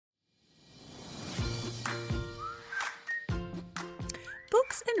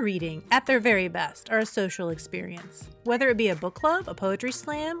Books and reading, at their very best, are a social experience. Whether it be a book club, a poetry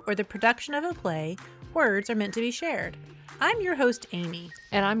slam, or the production of a play, words are meant to be shared. I'm your host, Amy.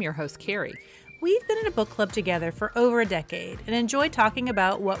 And I'm your host, Carrie. We've been in a book club together for over a decade and enjoy talking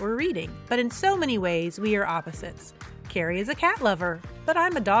about what we're reading, but in so many ways, we are opposites. Carrie is a cat lover, but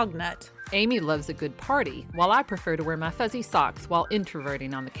I'm a dog nut. Amy loves a good party, while I prefer to wear my fuzzy socks while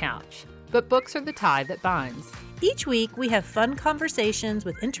introverting on the couch. But books are the tie that binds. Each week, we have fun conversations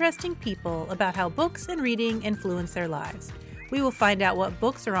with interesting people about how books and reading influence their lives. We will find out what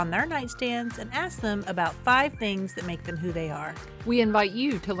books are on their nightstands and ask them about 5 things that make them who they are. We invite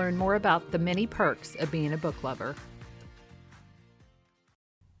you to learn more about the many perks of being a book lover.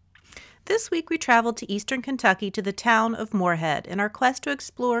 This week, we traveled to eastern Kentucky to the town of Morehead in our quest to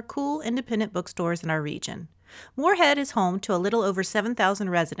explore cool independent bookstores in our region. Morehead is home to a little over 7,000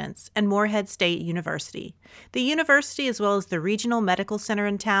 residents and Morehead State University. The university, as well as the regional medical center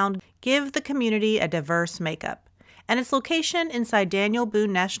in town, give the community a diverse makeup. And its location inside Daniel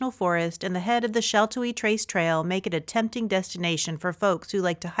Boone National Forest and the head of the Sheltowee Trace Trail make it a tempting destination for folks who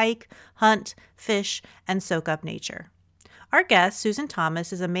like to hike, hunt, fish, and soak up nature. Our guest, Susan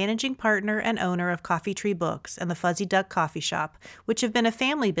Thomas, is a managing partner and owner of Coffee Tree Books and the Fuzzy Duck Coffee Shop, which have been a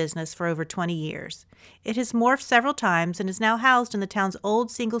family business for over 20 years. It has morphed several times and is now housed in the town's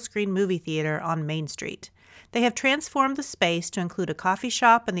old single-screen movie theater on Main Street. They have transformed the space to include a coffee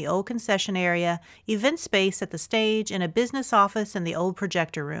shop in the old concession area, event space at the stage, and a business office in the old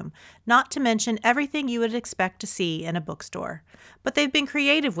projector room, not to mention everything you would expect to see in a bookstore. But they've been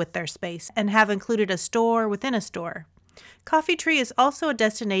creative with their space and have included a store within a store. Coffee Tree is also a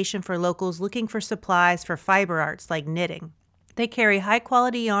destination for locals looking for supplies for fiber arts like knitting. They carry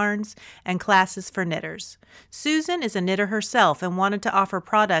high-quality yarns and classes for knitters. Susan is a knitter herself and wanted to offer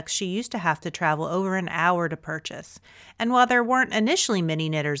products she used to have to travel over an hour to purchase. And while there weren't initially many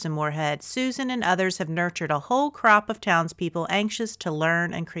knitters in Morehead, Susan and others have nurtured a whole crop of townspeople anxious to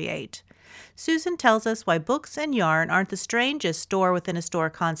learn and create. Susan tells us why books and yarn aren't the strangest store-within-a-store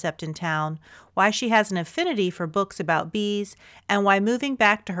concept in town, why she has an affinity for books about bees, and why moving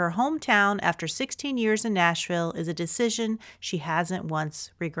back to her hometown after 16 years in Nashville is a decision she hasn't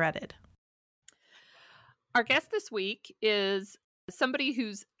once regretted. Our guest this week is somebody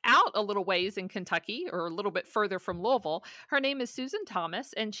who's out a little ways in Kentucky, or a little bit further from Louisville. Her name is Susan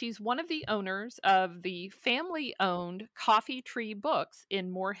Thomas, and she's one of the owners of the family-owned Coffee Tree Books in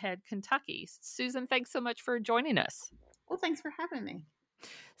Morehead, Kentucky. Susan, thanks so much for joining us. Well, thanks for having me.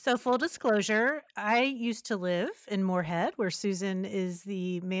 So full disclosure, I used to live in Morehead, where Susan is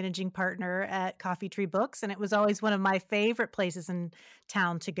the managing partner at Coffee Tree Books, and it was always one of my favorite places in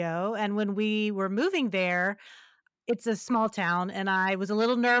town to go. And when we were moving there, it's a small town, and I was a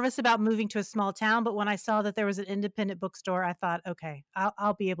little nervous about moving to a small town, but when I saw that there was an independent bookstore, I thought, okay,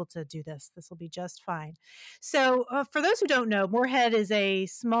 I'll be able to do this. This will be just fine. So for those who don't know, Morehead is a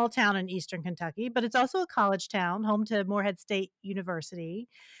small town in eastern Kentucky, but it's also a college town, home to Morehead State University.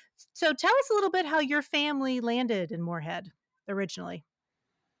 So tell us a little bit how your family landed in Morehead originally.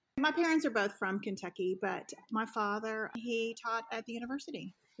 My parents are both from Kentucky, but my father, he taught at the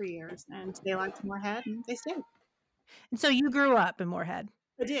university for years, and they liked Morehead, and they stayed. And so you grew up in Morehead.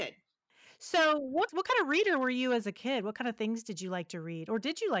 I did. So what kind of reader were you as a kid? What kind of things did you like to read, or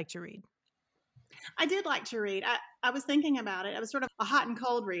did you like to read? I did like to read. I was thinking about it. I was sort of a hot and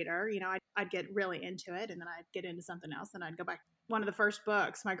cold reader. You know, I'd get really into it, and then I'd get into something else, and I'd go back. One of the first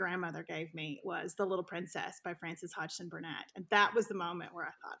books my grandmother gave me was The Little Princess by Frances Hodgson Burnett. And that was the moment where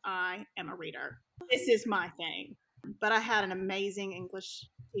I thought, I am a reader. This is my thing. But I had an amazing English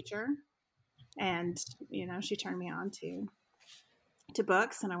teacher, and, you know, she turned me on to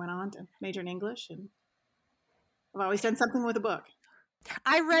books, and I went on to major in English, and I've always done something with a book.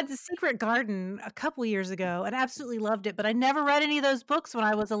 I read The Secret Garden a couple years ago and absolutely loved it, but I never read any of those books when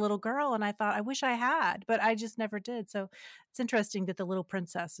I was a little girl, and I thought I wish I had, but I just never did. So it's interesting that The Little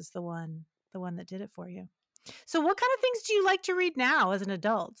Princess is the one that did it for you. So what kind of things do you like to read now as an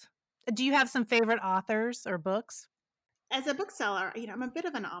adult? Do you have some favorite authors or books? As a bookseller, you know, I'm a bit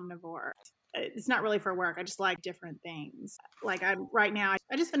of an omnivore. It's not really for work. I just like different things. Like right now,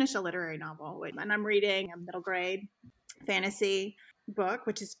 I just finished a literary novel, and I'm reading a middle grade fantasy book,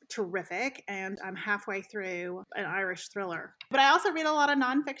 which is terrific. And I'm halfway through an Irish thriller. But I also read a lot of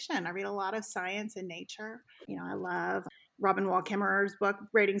nonfiction. I read a lot of science and nature. You know, I love Robin Wall Kimmerer's book,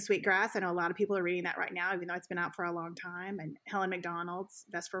 Braiding Sweetgrass. I know a lot of people are reading that right now, even though it's been out for a long time. And Helen McDonald's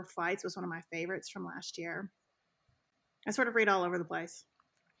Vesper Flights was one of my favorites from last year. I sort of read all over the place.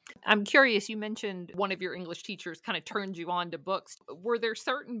 I'm curious, you mentioned one of your English teachers kind of turned you on to books. Were there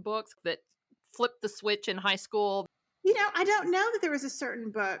certain books that flipped the switch in high school? I don't know that there was a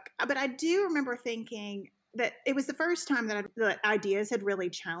certain book, but I do remember thinking that it was the first time that the ideas had really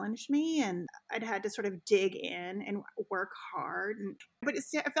challenged me, and I'd had to sort of dig in and work hard. But it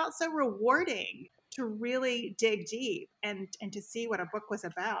felt so rewarding to really dig deep and to see what a book was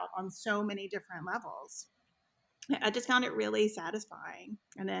about on so many different levels. I just found it really satisfying.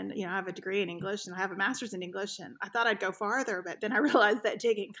 And then, I have a degree in English and I have a master's in English, and I thought I'd go farther, but then I realized that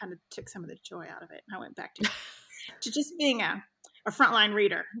digging kind of took some of the joy out of it. And I went back to just being a frontline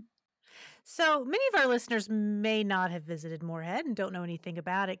reader. So many of our listeners may not have visited Moorhead and don't know anything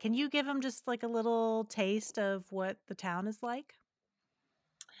about it. Can you give them just like a little taste of what the town is like?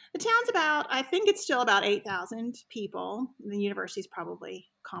 The town's I think it's still about 8,000 people. The university's probably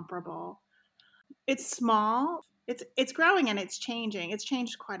comparable. It's small. It's growing and it's changing. It's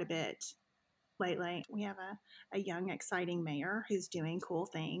changed quite a bit lately. We have a young, exciting mayor who's doing cool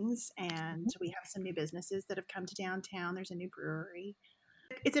things, and we have some new businesses that have come to downtown. There's a new brewery.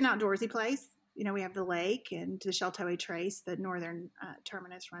 It's an outdoorsy place. We have the lake and the Sheltoe Trace. The northern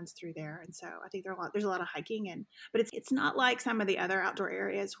terminus runs through there, and so I think there's a lot of hiking. But it's not like some of the other outdoor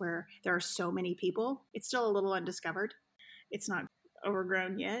areas where there are so many people. It's still a little undiscovered. It's not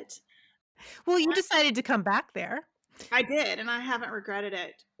overgrown yet. Well, you decided to come back there. I did, and I haven't regretted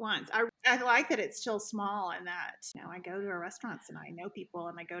it once. I like that it's still small, and that I go to restaurants and I know people,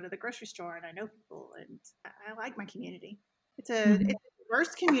 and I go to the grocery store and I know people, and I like my community. It's a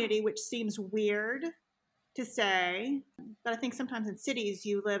diverse community, which seems weird to say, but I think sometimes in cities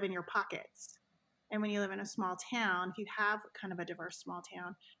you live in your pockets, and when you live in a small town, if you have kind of a diverse small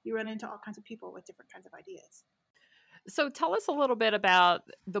town, you run into all kinds of people with different kinds of ideas. So tell us a little bit about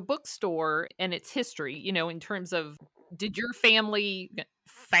the bookstore and its history, in terms of, did your family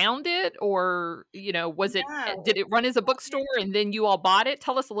found it, or, did it run as a bookstore and then you all bought it?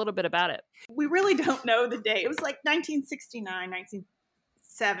 Tell us a little bit about it. We really don't know the date. It was like 1969,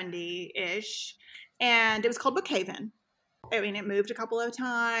 1970-ish, and it was called Bookhaven. I mean, it moved a couple of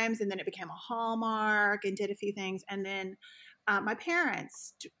times, and then it became a Hallmark and did a few things. And then my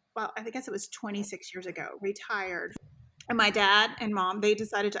parents, well, I guess it was 26 years ago, retired. And my dad and mom, they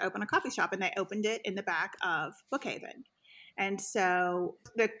decided to open a coffee shop, and they opened it in the back of Bookhaven. And so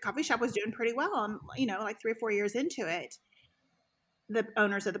the coffee shop was doing pretty well. And, like 3 or 4 years into it, the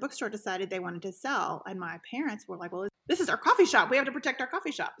owners of the bookstore decided they wanted to sell. And my parents were like, well, this is our coffee shop. We have to protect our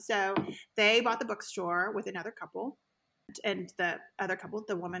coffee shop. So they bought the bookstore with another couple. And the other couple,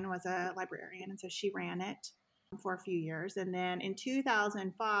 the woman was a librarian, and so she ran it for a few years. And then in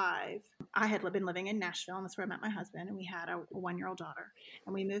 2005, I had been living in Nashville, and that's where I met my husband, and we had a 1-year-old daughter,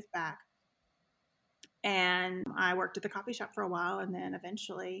 and we moved back. And I worked at the coffee shop for a while, and then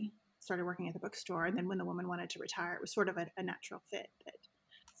eventually started working at the bookstore. And then when the woman wanted to retire, it was sort of a natural fit.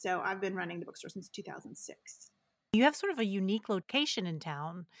 So I've been running the bookstore since 2006. You have sort of a unique location in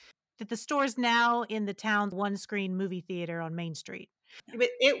town, that the store's now in the town's one-screen movie theater on Main Street.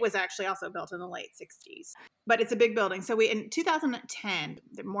 It was actually also built in the late 60s, but it's a big building. So in 2010,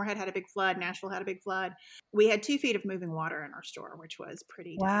 Moorhead had a big flood. Nashville had a big flood. We had 2 feet of moving water in our store, which was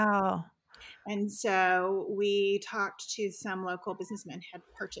pretty Wow. And so we talked to some local businessmen who had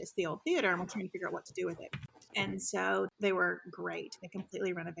purchased the old theater, and we're trying to figure out what to do with it. And so they were great. They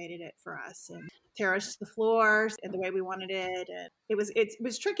completely renovated it for us and terraced the floors in the way we wanted it. And it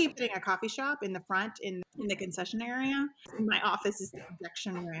was tricky putting a coffee shop in the front in the concession area. My office is the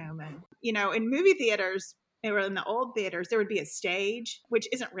projection room. And, in movie theaters, or in the old theaters, there would be a stage, which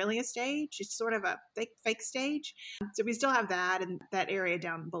isn't really a stage. It's sort of a fake stage. So we still have that, and that area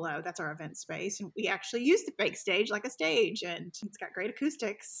down below, that's our event space. And we actually use the fake stage like a stage, and it's got great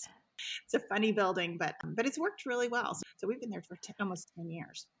acoustics. It's a funny building, but it's worked really well. So we've been there for almost 10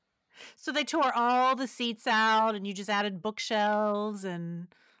 years. So they tore all the seats out, and you just added bookshelves and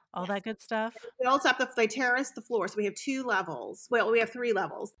all that good stuff? They terraced the floor. So we have 2 levels. Well, we have 3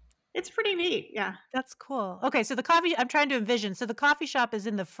 levels. It's pretty neat. Yeah. That's cool. Okay, so I'm trying to envision. So the coffee shop is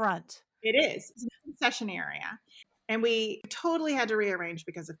in the front. It is. It's a concession area. And we totally had to rearrange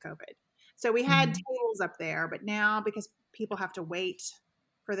because of COVID. So we had tables up there, but now because people have to wait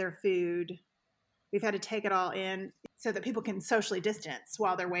for their food, we've had to take it all in so that people can socially distance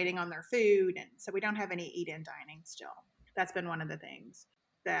while they're waiting on their food. And so we don't have any eat-in dining still. That's been one of the things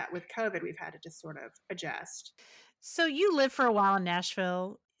that with COVID, we've had to just sort of adjust. So you lived for a while in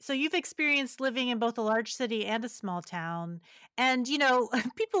Nashville. So you've experienced living in both a large city and a small town. And,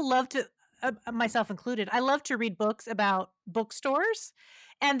 people love to, myself included, I love to read books about bookstores.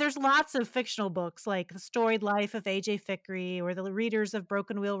 And there's lots of fictional books like The Storied Life of A.J. Fickrey or The Readers of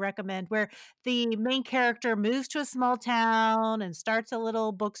Broken Wheel recommend, where the main character moves to a small town and starts a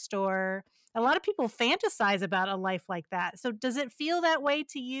little bookstore. A lot of people fantasize about a life like that. So does it feel that way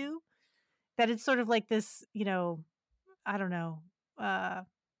to you? That it's sort of like this, I don't know, fun.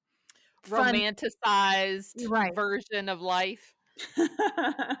 Romanticized Right. version of life.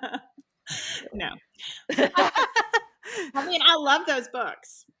 No. I mean, I love those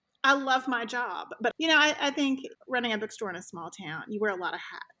books. I love my job. But, I think running a bookstore in a small town, you wear a lot of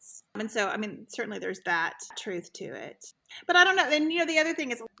hats. And so, I mean, certainly there's that truth to it. But I don't know. And, the other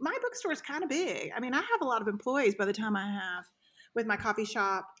thing is my bookstore is kind of big. I mean, I have a lot of employees by the time I have with my coffee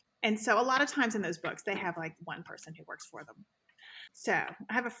shop. And so a lot of times in those books, they have like one person who works for them. So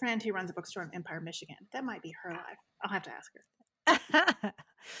I have a friend who runs a bookstore in Empire, Michigan. That might be her life. I'll have to ask her.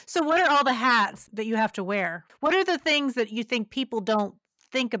 So what are all the hats that you have to wear? What are the things that you think people don't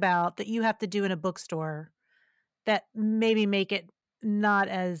think about that you have to do in a bookstore that maybe make it not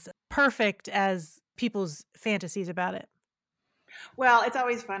as perfect as people's fantasies about it? Well, it's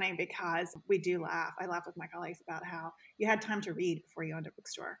always funny because we do laugh. I laugh with my colleagues about how you had time to read before you owned a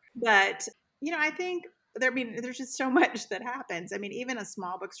bookstore. But, I think there's just so much that happens. I mean, even a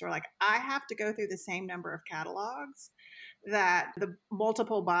small bookstore, like I have to go through the same number of catalogs that the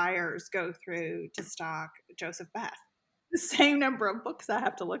multiple buyers go through to stock Joseph Beth. The same number of books I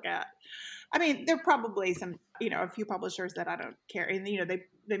have to look at. I mean, there are probably some, a few publishers that I don't carry. And,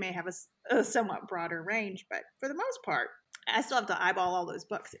 they may have a somewhat broader range, but for the most part, I still have to eyeball all those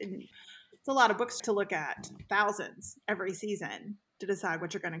books. And it's a lot of books to look at, thousands every season to decide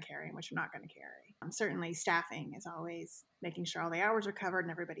what you're going to carry and what you're not going to carry. Certainly staffing is always making sure all the hours are covered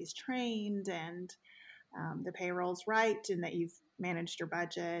and everybody's trained and the payroll's right and that you've managed your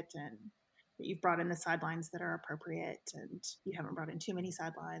budget and that you've brought in the sidelines that are appropriate and you haven't brought in too many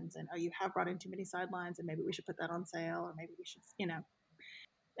sidelines and you have brought in too many sidelines and maybe we should put that on sale or maybe we should,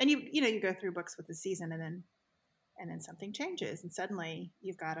 and you go through books with the season and then something changes and suddenly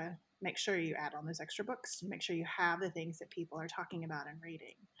you've got to make sure you add on those extra books. You make sure you have the things that people are talking about and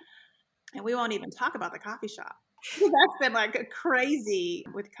reading. And we won't even talk about the coffee shop. That's been like a crazy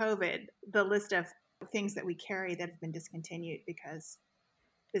with COVID, the list of things that we carry that have been discontinued because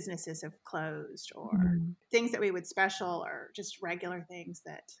businesses have closed or things that we would special or just regular things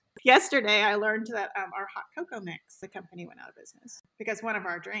that yesterday I learned that our hot cocoa mix, the company went out of business because one of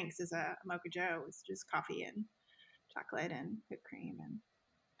our drinks is a Mocha Joe. It's just coffee and chocolate and whipped cream and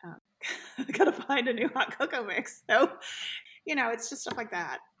gotta find a new hot cocoa mix. So, it's just stuff like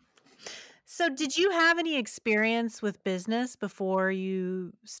that. So did you have any experience with business before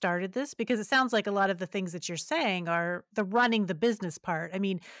you started this? Because it sounds like a lot of the things that you're saying are the running the business part. I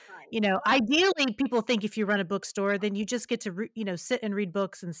mean, Right. ideally people think if you run a bookstore, then you just get to, sit and read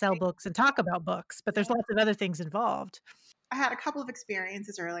books and sell books and talk about books, but there's lots of other things involved. I had a couple of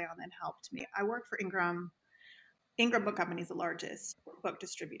experiences early on that helped me. I worked for Ingram. Ingram Book Company is the largest book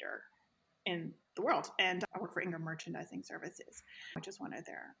distributor in the world, and I work for Ingram Merchandising Services, which is one of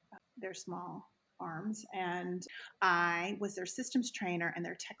their small arms, and I was their systems trainer and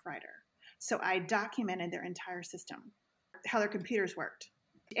their tech writer. So I documented their entire system, how their computers worked,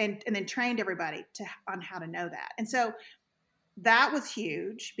 and then trained everybody on how to know that. And so that was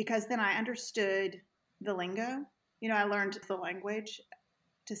huge because then I understood the lingo. I learned the language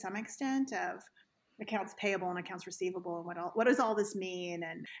to some extent of accounts payable and accounts receivable and what does all this mean,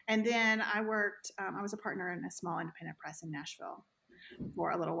 and then I worked I was a partner in a small independent press in Nashville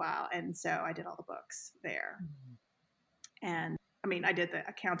for a little while, and so I did all the books there. And I mean, I did the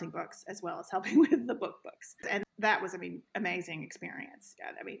accounting books as well as helping with the books, and that was amazing experience.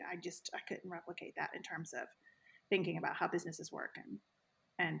 I mean, I couldn't replicate that in terms of thinking about how businesses work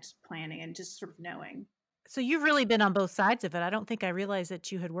and planning and just sort of knowing. So you've really been on both sides of it. I don't think I realized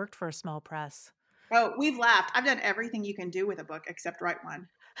that you had worked for a small press. Oh, we've laughed. I've done everything you can do with a book except write one.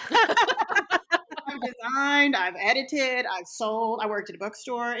 I've designed, I've edited, I've sold. I worked at a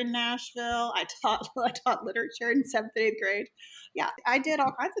bookstore in Nashville. I taught literature in 7th and 8th grade. Yeah, I did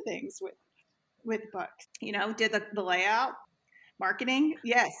all kinds of things with books. Did the layout, marketing.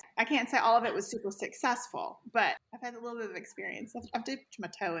 Yes, I can't say all of it was super successful, but I've had a little bit of experience. I've dipped my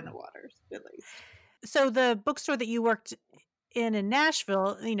toe in the waters at least. So the bookstore that you worked in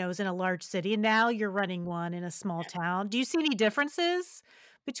Nashville, is in a large city, and now you're running one in a small town. Do you see any differences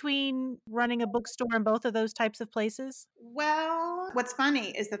between running a bookstore in both of those types of places? Well, what's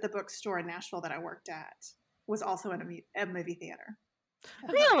funny is that the bookstore in Nashville that I worked at was also in a movie theater.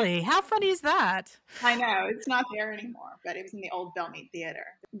 Really? How funny is that? I know it's not there anymore, but it was in the old Bellmead Theater.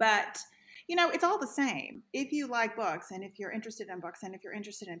 But It's all the same if you like books and if you're interested in books and if you're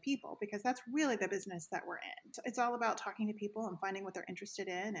interested in people, because that's really the business that we're in. So it's all about talking to people and finding what they're interested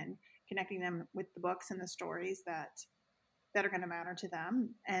in and connecting them with the books and the stories that are going to matter to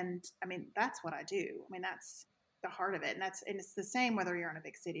them. And I mean, that's what I do. I mean, that's the heart of it. And it's the same whether you're in a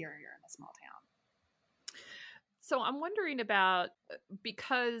big city or you're in a small town. So I'm wondering about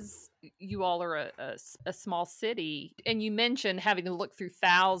because you all are a small city, and you mentioned having to look through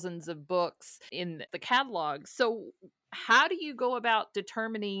thousands of books in the catalog. So how do you go about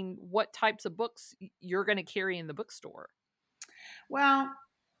determining what types of books you're going to carry in the bookstore? Well,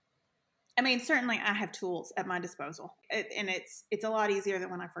 I mean, certainly I have tools at my disposal, and it's a lot easier than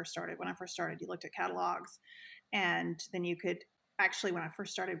when I first started. When I first started, you looked at catalogs, and then you could actually. When I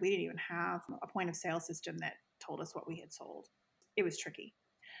first started, we didn't even have a point of sale system that told us what we had sold. It was tricky,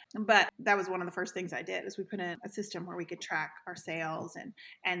 but that was one of the first things I did. Is we put in a system where we could track our sales,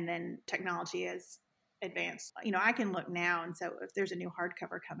 and then technology is advanced. I can look now, and so if there's a new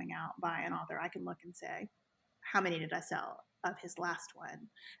hardcover coming out by an author, I can look and say, how many did I sell of his last one,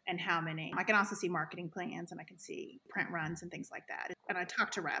 and how many. I can also see marketing plans, and I can see print runs and things like that. And I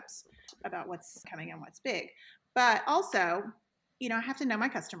talk to reps about what's coming and what's big. But also, I have to know my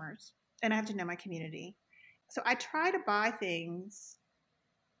customers and I have to know my community. So I try to buy things.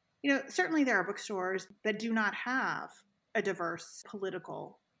 Certainly there are bookstores that do not have a diverse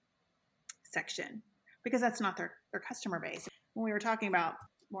political section because that's not their customer base. When we were talking about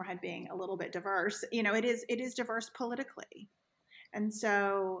Moorhead being a little bit diverse, it is diverse politically. And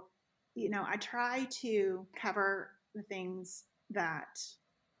so, I try to cover the things that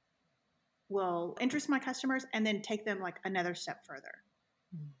will interest my customers and then take them like another step further.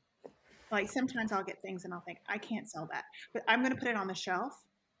 Like sometimes I'll get things and I'll think, I can't sell that, but I'm going to put it on the shelf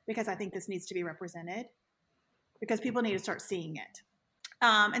because I think this needs to be represented because people need to start seeing it.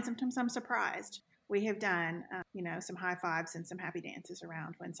 And sometimes I'm surprised. We have done, some high fives and some happy dances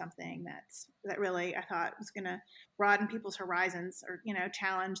around when something that really I thought was going to broaden people's horizons or,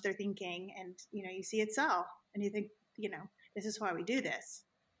 challenge their thinking. And, you see it sell and you think, this is why we do this.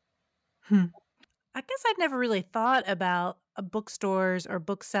 Hmm. I guess I'd never really thought about bookstores or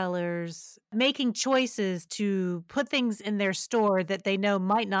booksellers making choices to put things in their store that they know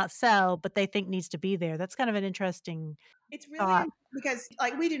might not sell, but they think needs to be there. That's kind of an interesting It's really thought. because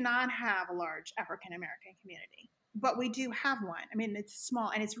like we do not have a large African American community, but we do have one. I mean, it's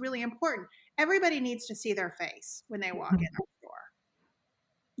small and it's really important. Everybody needs to see their face when they walk in our store.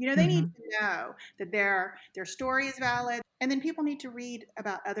 They need Mhm. to know that their story is valid, and then people need to read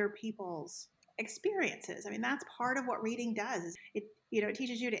about other people's experiences. I mean, that's part of what reading does. Is it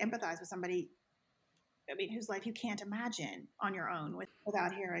teaches you to empathize with somebody. I mean, whose life you can't imagine on your own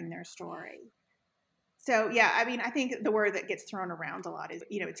without hearing their story. So yeah, I mean, I think the word that gets thrown around a lot is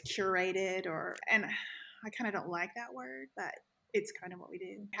it's curated and I kind of don't like that word, but it's kind of what we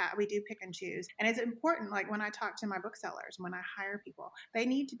do. We do pick and choose, and it's important. Like when I talk to my booksellers, when I hire people, they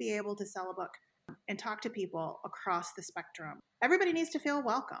need to be able to sell a book and talk to people across the spectrum. Everybody needs to feel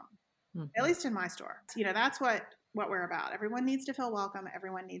welcome, at least in my store. That's what we're about. Everyone needs to feel welcome.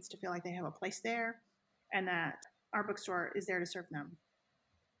 Everyone needs to feel like they have a place there, and that our bookstore is there to serve them.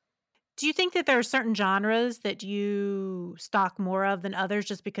 Do you think that there are certain genres that you stock more of than others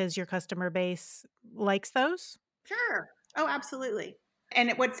just because your customer base likes those? Sure. Oh, absolutely.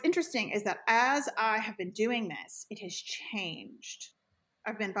 And what's interesting is that as I have been doing this, it has changed.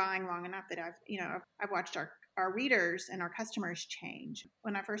 I've been buying long enough that I've watched our readers and our customers change.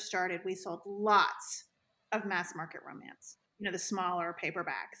 When I first started, we sold lots of mass market romance, the smaller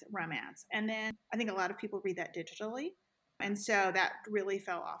paperbacks romance. And then I think a lot of people read that digitally. And so that really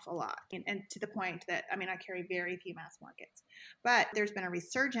fell off a lot. And to the point that, I mean, I carry very few mass markets. But there's been a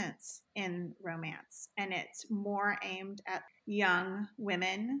resurgence in romance, and it's more aimed at young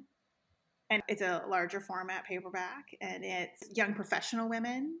women. And it's a larger format paperback, and it's young professional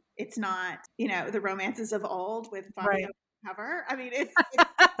women. It's not, the romances of old with Fabio Right. cover. I mean,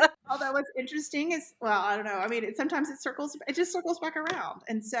 although what's interesting is, well, I don't know. I mean, sometimes it just circles back around.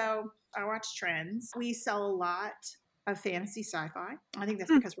 And so I watch trends. We sell a lot of fantasy sci-fi. I think that's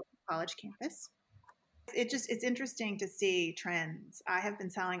Hmm. because we're on a college campus. It's interesting to see trends. I have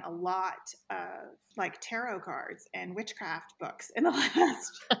been selling a lot of like tarot cards and witchcraft books in the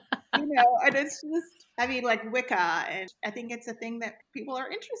last, and it's just, I mean, like Wicca, and I think it's a thing that people are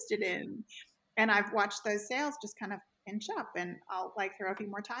interested in. And I've watched those sales just kind of inch up, and I'll like throw a few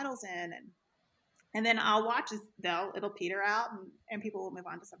more titles in, and then I'll watch as it'll peter out, and people will move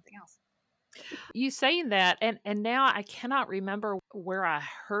on to something else. You saying that, and now I cannot remember where I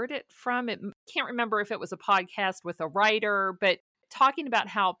heard it from. Can't remember if it was a podcast with a writer, but talking about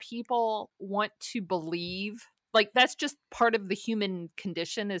how people want to believe. Like, that's just part of the human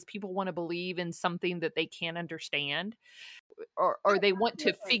condition, is people want to believe in something that they can't understand, or they want to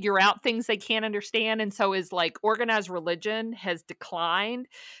Absolutely. figure out things they can't understand. And so as like organized religion has declined,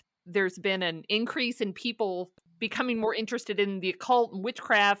 there's been an increase in people becoming more interested in the occult and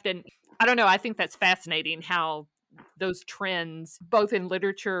witchcraft. And I don't know, I think that's fascinating how those trends, both in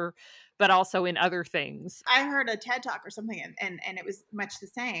literature but also in other things. I heard a TED talk or something, and it was much the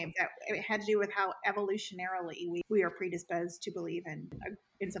same. That it had to do with how evolutionarily we are predisposed to believe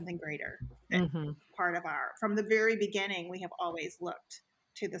in something greater. That Hmm. part of our, from the very beginning, we have always looked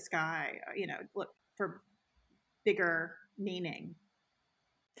to the sky, look for bigger meaning.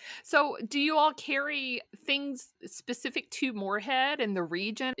 So, do you all carry things specific to Moorhead and the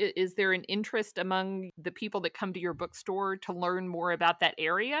region? Is there an interest among the people that come to your bookstore to learn more about that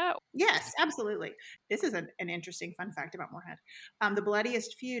area? Yes, absolutely. This is an interesting fun fact about Moorhead. The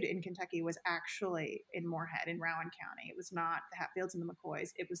bloodiest feud in Kentucky was actually in Moorhead, in Rowan County. It was not the Hatfields and the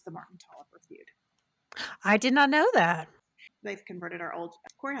McCoys. It was the Martin Tolliver feud. I did not know that. They've converted our old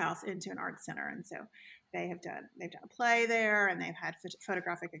courthouse into an art center, and so they've done a play there, and they've had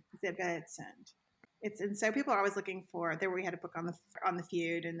photographic exhibits, and so people are always looking for. There we had a book on the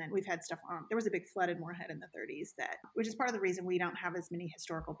feud, and then we've had stuff on. There was a big flood in Moorhead in the 30s, which is part of the reason we don't have as many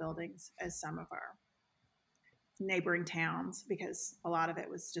historical buildings as some of our neighboring towns, because a lot of it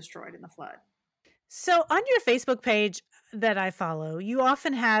was destroyed in the flood. So on your Facebook page that I follow, you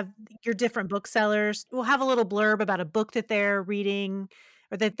often have your different booksellers will have a little blurb about a book that they're reading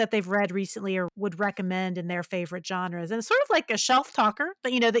or that they've read recently or would recommend in their favorite genres. And it's sort of like a shelf talker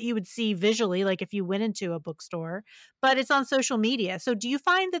that you would see visually, like if you went into a bookstore, but it's on social media. So do you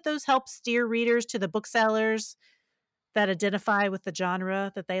find that those help steer readers to the booksellers that identify with the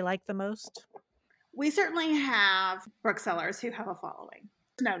genre that they like the most? We certainly have booksellers who have a following.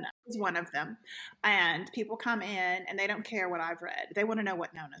 Nona is one of them. And people come in and they don't care what I've read. They want to know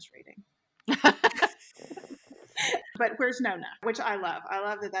what Nona's reading. But where's Nona? Which I love. I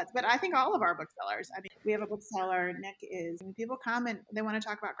love but I think all of our booksellers, I mean, we have a bookseller, Nick when people come and they want to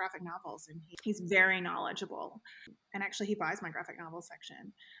talk about graphic novels, and he's very knowledgeable. And actually, he buys my graphic novel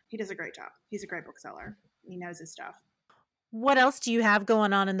section. He does a great job. He's a great bookseller. He knows his stuff. What else do you have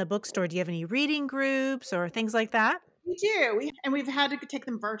going on in the bookstore? Do you have any reading groups or things like that? We do. We've had to take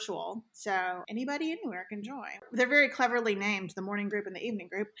them virtual, so anybody anywhere can join. They're very cleverly named, the morning group and the evening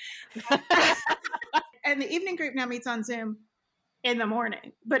group. And the evening group now meets on Zoom in the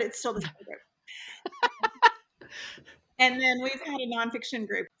morning, but it's still the same group. And then we've had a nonfiction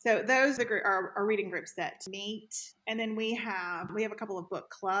group. So those are reading groups that meet. And then we have a couple of book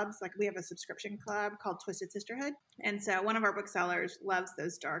clubs. Like we have a subscription club called Twisted Sisterhood. And so one of our booksellers loves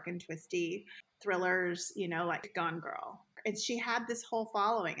those dark and twisty thrillers, like Gone Girl. And she had this whole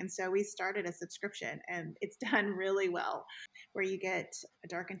following. And so we started a subscription, and it's done really well, where you get a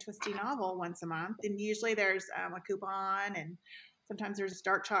dark and twisty novel once a month. And usually there's a coupon, and sometimes there's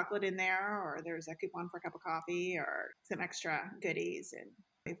dark chocolate in there, or there's a coupon for a cup of coffee or some extra goodies. And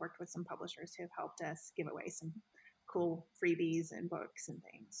we've worked with some publishers who have helped us give away some cool freebies and books and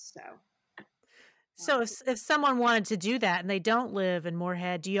things. So if someone wanted to do that and they don't live in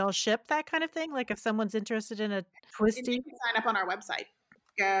Moorhead, do y'all ship that kind of thing? Like if someone's interested in a And twisty? you can sign up on our website.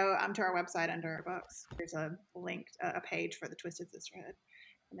 Go to our website under books. There's a link, a page for the Twisted Sisterhood,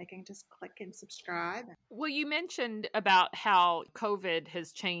 and they can just click and subscribe. Well, you mentioned about how COVID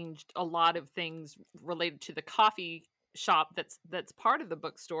has changed a lot of things related to the coffee shop that's part of the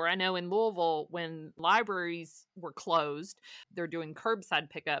bookstore. I know in Louisville, when libraries were closed, they're doing curbside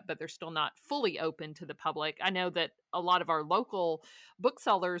pickup, but they're still not fully open to the public. I know that a lot of our local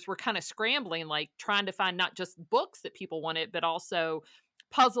booksellers were kind of scrambling, like trying to find not just books that people wanted, but also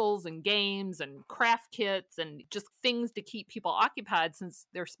puzzles and games and craft kits and just things to keep people occupied since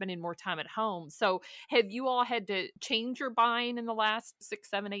they're spending more time at home. So have you all had to change your buying in the last 6,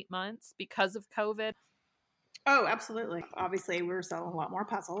 7, 8 months because of COVID? Oh, absolutely. Obviously, we're selling a lot more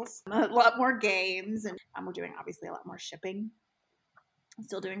puzzles, a lot more games, and we're doing obviously a lot more shipping. I'm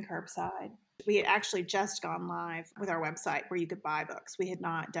still doing curbside. We had actually just gone live with our website where you could buy books. We had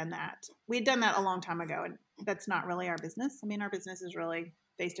not done that. We had done that a long time ago, and that's not really our business. I mean, our business is really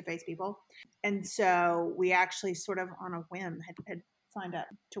face-to-face people. And so we actually sort of on a whim had signed up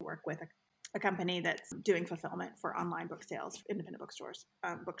to work with a company that's doing fulfillment for online book sales, independent bookstores,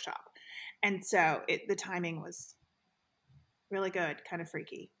 bookshop. And so the timing was really good, kind of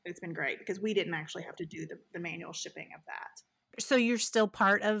freaky. It's been great because we didn't actually have to do the manual shipping of that. So you're still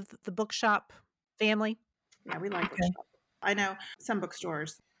part of the bookshop family? Yeah, we like Okay. bookshop. I know some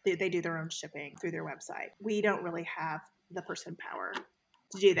bookstores, they do their own shipping through their website. We don't really have the person power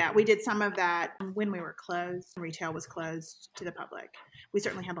to do that. We did some of that when we were closed. Retail was closed to the public. We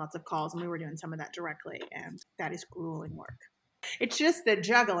certainly had lots of calls, and we were doing some of that directly, and that is grueling work. It's just the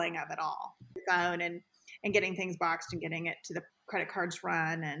juggling of it all, the phone and getting things boxed and getting it to the credit cards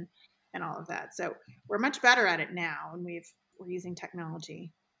run and all of that. So we're much better at it now, and we're using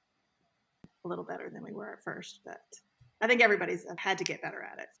technology a little better than we were at first, but I think everybody's had to get better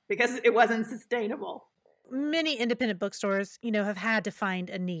at it because it wasn't sustainable. Many independent bookstores, have had to find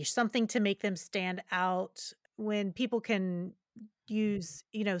a niche, something to make them stand out when people can use,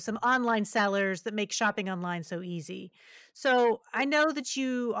 some online sellers that make shopping online so easy. So I know that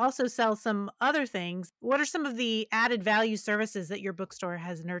you also sell some other things. What are some of the added value services that your bookstore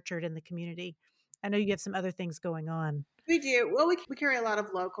has nurtured in the community? I know you have some other things going on. We do. Well, we carry a lot of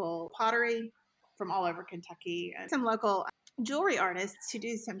local pottery from all over Kentucky and some local jewelry artists who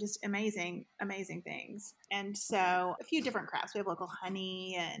do some just amazing, amazing things. And so a few different crafts. We have local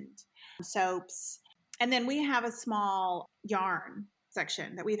honey and soaps. And then we have a small yarn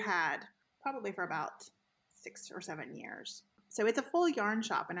section that we've had probably for about 6 or 7 years. So it's a full yarn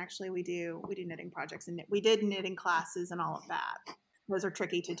shop. And actually we do knitting projects, and we did knitting classes and all of that. Those are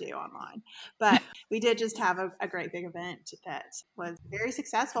tricky to do online. But we did just have a great big event that was very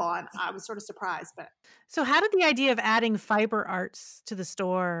successful, and I was sort of surprised. But So how did the idea of adding fiber arts to the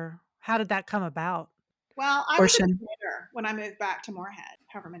store, how did that come about? well, I was a Portion. knitter when I moved back to Moorhead,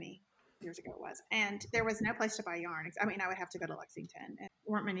 however many years ago it was, and there was no place to buy yarn. I mean, I would have to go to Lexington, and there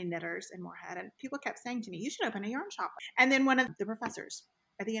weren't many knitters in Moorhead, and people kept saying to me, "You should open a yarn shop." And then one of the professors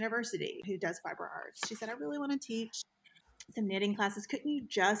at the university who does fiber arts, she said, "I really want to teach some knitting classes. Couldn't you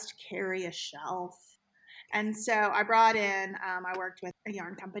just carry a shelf?" And so I brought in, I worked with a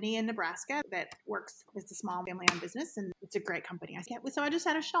yarn company in Nebraska that works, it's a small family owned business, and it's a great company. So I just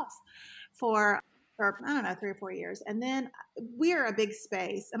had a shelf for, I don't know, 3 or 4 years. And then we're a big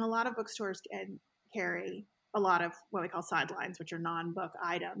space, and a lot of bookstores can carry a lot of what we call sidelines, which are non-book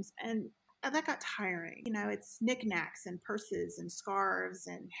items. And that got tiring. It's knickknacks and purses and scarves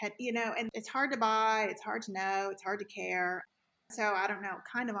and and it's hard to buy. It's hard to know. It's hard to care. So I don't know,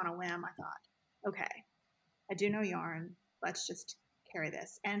 kind of on a whim, I thought, okay, I do know yarn. Let's just carry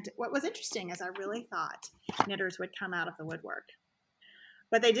this. And what was interesting is I really thought knitters would come out of the woodwork,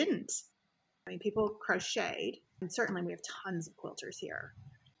 but they didn't. I mean, people crocheted, and certainly we have tons of quilters here.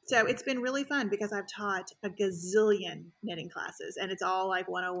 So it's been really fun because I've taught a gazillion knitting classes, and it's all like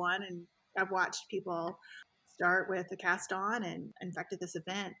 101. And I've watched people start with a cast on. And in fact, at this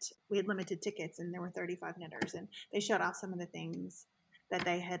event, we had limited tickets, and there were 35 knitters, and they showed off some of the things that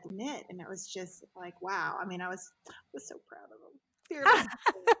they had knit. And it was just like, wow. I mean, I was so proud of them. Fearless.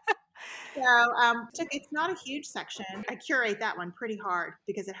 So it's not a huge section. I curate that one pretty hard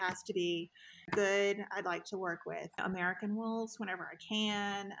because it has to be good. I'd like to work with American wools whenever I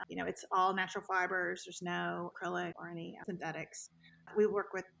can. It's all natural fibers. There's no acrylic or any synthetics. We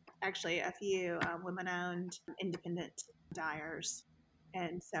work with actually a few women-owned independent dyers.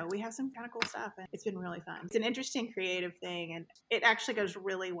 And so we have some kind of cool stuff, and it's been really fun. It's an interesting creative thing, and it actually goes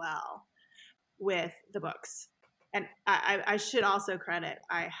really well with the books. And I should also credit,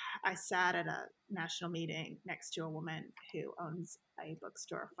 I sat at a national meeting next to a woman who owns a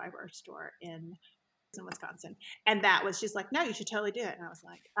bookstore, fiber store in Wisconsin. And she's like, "No, you should totally do it." And I was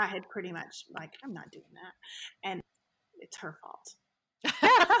like, I had pretty much like, I'm not doing that. And it's her fault.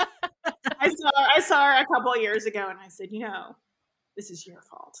 I saw her a couple of years ago, and I said, "This is your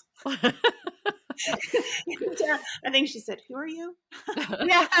fault." I think she said, "Who are you?"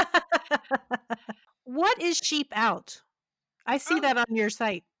 Yeah. What is Sheep Out? I see that on your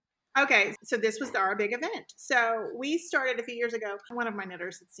site. Okay, so this was our big event. So we started a few years ago. One of my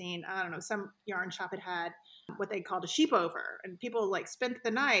knitters had seen, I don't know, some yarn shop had what they called a sheep over, and people like spent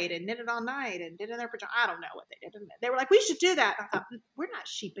the night and knitted all night and did in their pajamas. I don't know what they did. They were like, "We should do that." I thought, we're not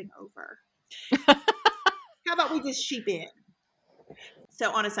sheeping over. How about we just sheep in?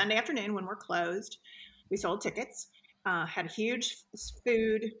 So on a Sunday afternoon when we're closed, we sold tickets, had a huge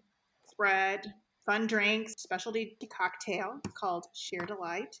food spread, fun drinks, specialty cocktail called Sheer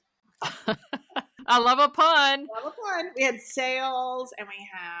Delight. I love a pun. We had sales, and we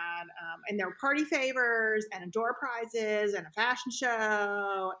had, and there were party favors and door prizes and a fashion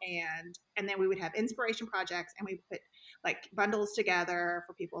show, and then we would have inspiration projects, and we put like bundles together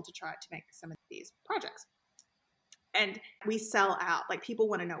for people to try to make some of these projects. And we sell out. Like, people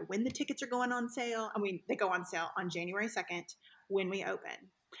want to know when the tickets are going on sale. I mean, they go on sale on January 2nd when we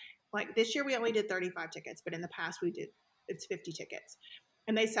open. Like this year we only did 35 tickets, but in the past it's 50 tickets,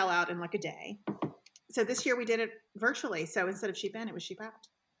 and they sell out in like a day. So this year we did it virtually. So instead of sheep in, it was sheep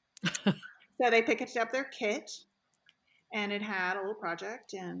out. So they picked up their kit, And it had a little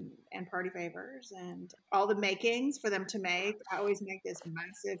project and party favors and all the makings for them to make. I always make this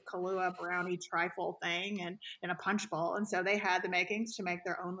massive Kahlua brownie trifle thing and in a punch bowl. And so they had the makings to make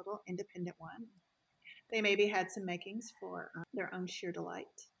their own little independent one. They maybe had some makings for their own sheer delight.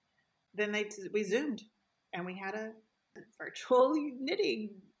 Then we Zoomed and we had a virtual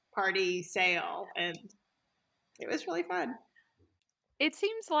knitting party sale, and it was really fun. It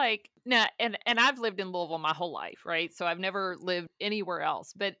seems like now, and I've lived in Louisville my whole life, right? So I've never lived anywhere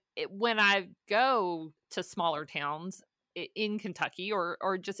else. But when I go to smaller towns in Kentucky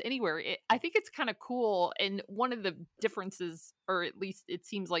or just anywhere, I think it's kind of cool. And one of the differences, or at least it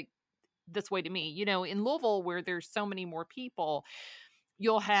seems like this way to me, in Louisville where there's so many more people,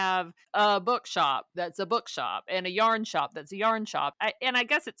 you'll have a bookshop that's a bookshop and a yarn shop that's a yarn shop. And I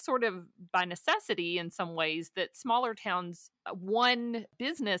guess it's sort of by necessity in some ways that smaller towns, one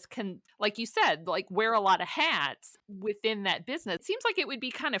business can, like you said, like wear a lot of hats within that business. It seems like it would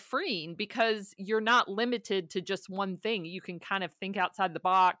be kind of freeing because you're not limited to just one thing. You can kind of think outside the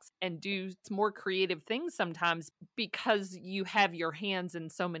box and do more creative things sometimes because you have your hands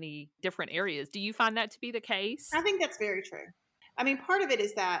in so many different areas. Do you find that to be the case? I think that's very true. I mean, part of it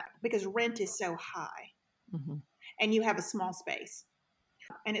is that because rent is so high and you have a small space.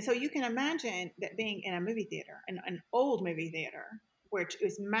 And so you can imagine that being in a movie theater, an old movie theater, which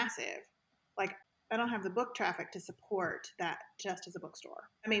is massive, like I don't have the book traffic to support that just as a bookstore.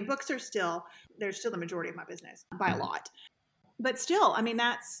 I mean, books are they're still the majority of my business by a lot. But still, I mean,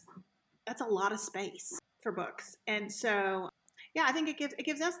 that's a lot of space for books. And so yeah, I think it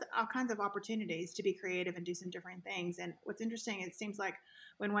gives us all kinds of opportunities to be creative and do some different things. And what's interesting, it seems like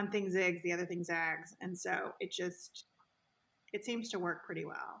when one thing zigs, the other thing zags, and so it seems to work pretty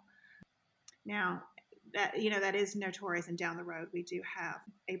well. Now, that is notorious, and down the road we do have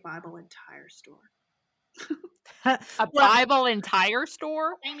a Bible and tire store. A Bible and tire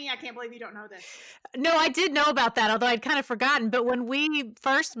store? Amy, I can't believe you don't know this. No, I did know about that, although I'd kind of forgotten. But when we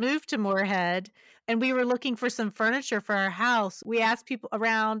first moved to Moorhead and we were looking for some furniture for our house, we asked people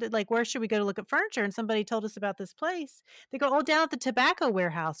around, like, where should we go to look at furniture? And somebody told us about this place. They go, oh, down at the tobacco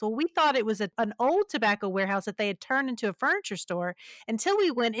warehouse. Well, we thought it was an old tobacco warehouse that they had turned into a furniture store until we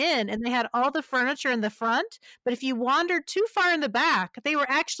went in and they had all the furniture in the front. But if you wandered too far in the back, they were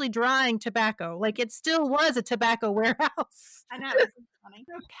actually drying tobacco. Like it still was a tobacco warehouse. I know, it's funny.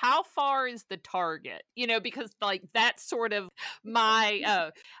 How far is the Target? Because like that's sort of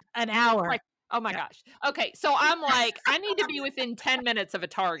my An hour. like, oh my gosh. Okay, so I'm like, I need to be within 10 minutes of a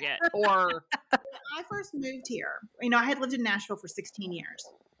Target or When I first moved here, I had lived in Nashville for 16 years,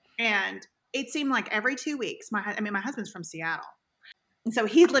 and it seemed like every 2 weeks, my husband's from Seattle. And so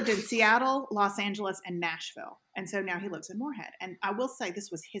he lived in Seattle, Los Angeles, and Nashville. And so now he lives in Moorhead. And I will say this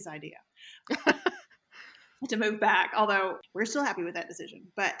was his idea to move back, although we're still happy with that decision.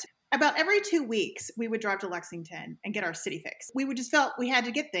 But about every 2 weeks, we would drive to Lexington and get our city fix. We would just felt we had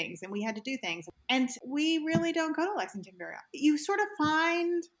to get things and we had to do things. And we really don't go to Lexington very often. You sort of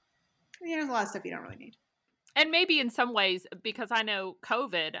find, there's a lot of stuff you don't really need. and maybe in some ways, because I know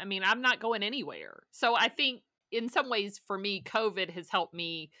COVID, I mean, I'm not going anywhere. So I think in some ways for me, COVID has helped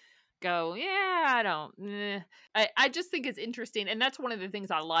me go, yeah, I don't, I just think it's interesting. And that's one of the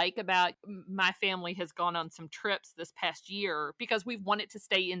things I like about my family has gone on some trips this past year because we've wanted to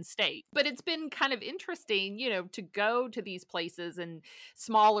stay in state. But it's been kind of interesting, to go to these places and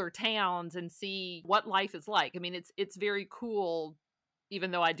smaller towns and see what life is like. I mean, it's very cool.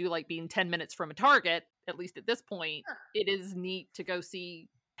 Even though I do like being 10 minutes from a Target, at least at this point, it is neat to go see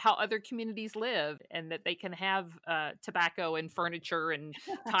how other communities live and that they can have tobacco and furniture and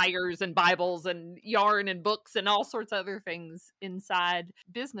tires and Bibles and yarn and books and all sorts of other things inside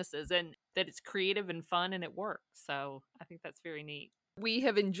businesses, and that it's creative and fun and it works. So I think that's very neat. We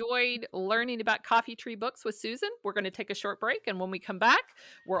have enjoyed learning about Coffee Tree Books with Susan. We're going to take a short break, and when we come back,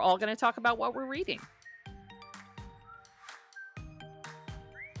 we're all going to talk about what we're reading.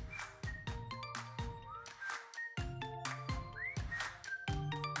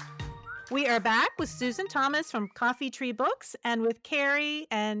 We are back with Susan Thomas from Coffee Tree Books and with Carrie.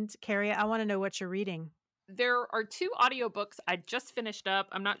 And Carrie, I want to know what you're reading. There are 2 audiobooks I just finished up.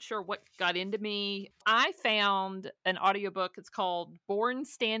 I'm not sure what got into me. I found an audiobook. It's called Born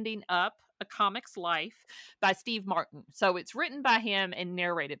Standing Up, A Comic's Life by Steve Martin. So it's written by him and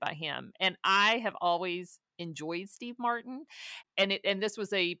narrated by him. And I have always enjoyed Steve Martin. And this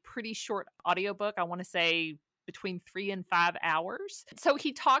was a pretty short audiobook. I want to say between 3 and 5 hours. So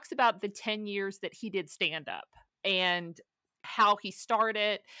he talks about the 10 years that he did stand up and how he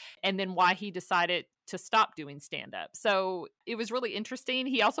started and then why he decided to stop doing stand-up. So it was really interesting.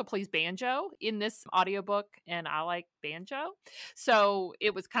 He also plays banjo in this audiobook, and I like banjo. So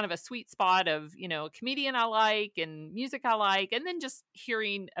it was kind of a sweet spot of, a comedian I like and music I like, and then just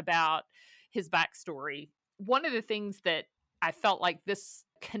hearing about his backstory. One of the things that I felt like this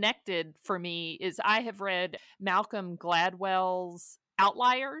connected for me is I have read Malcolm Gladwell's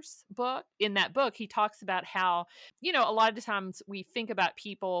Outliers book. In that book, he talks about how, a lot of the times we think about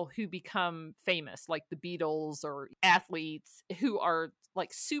people who become famous, like the Beatles or athletes who are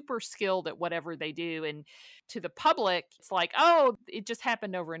like super skilled at whatever they do. And to the public, it's like, oh, it just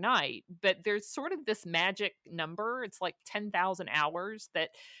happened overnight. But there's sort of this magic number. It's like 10,000 hours that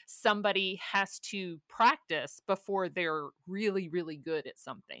somebody has to practice before they're really, really good at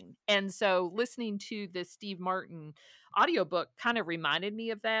something. And so listening to the Steve Martin audiobook kind of reminded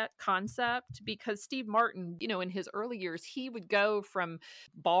me of that concept, because Steve Martin, in his early years, he would go from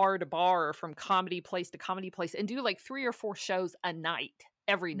bar to bar, or from comedy place to comedy place, and do like 3 or 4 shows a night.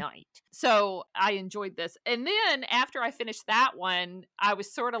 Every night. So I enjoyed this. And then after I finished that one, I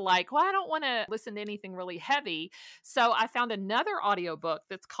was sort of like, well, I don't want to listen to anything really heavy. So I found another audiobook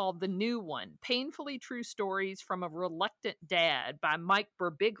that's called The New One, Painfully True Stories from a Reluctant Dad by Mike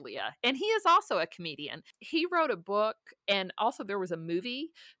Birbiglia. And he is also a comedian. He wrote a book, and also there was a movie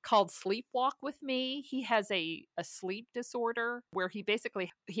called Sleepwalk with Me. He has a sleep disorder where he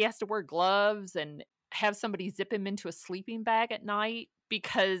has to wear gloves and have somebody zip him into a sleeping bag at night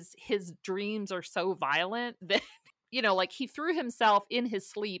because his dreams are so violent that like he threw himself in his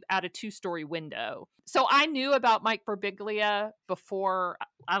sleep out a 2-story window. So I knew about Mike Birbiglia before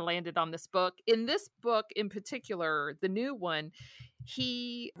I landed on this book. In this book in particular, The New One,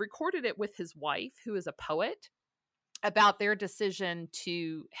 he recorded it with his wife, who is a poet, about their decision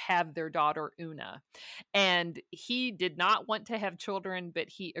to have their daughter Una. And he did not want to have children, but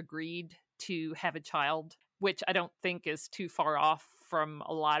he agreed to have a child, which I don't think is too far off from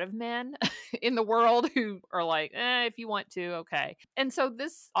a lot of men in the world who are like, if you want to, okay. And so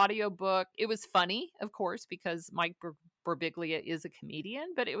this audiobook, it was funny, of course, because Mike Birbiglia is a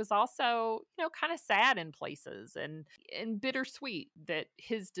comedian, but it was also, kind of sad in places and bittersweet that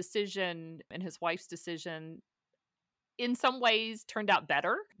his decision and his wife's decision in some ways turned out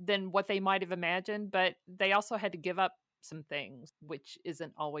better than what they might have imagined, but they also had to give up some things, which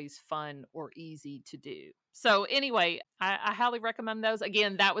isn't always fun or easy to do. So anyway, I highly recommend those.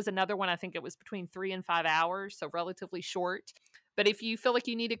 Again, that was another one. I think it was between 3 and 5 hours, so relatively short. But if you feel like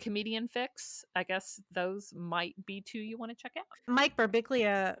you need a comedian fix, I guess those might be 2 you want to check out. Mike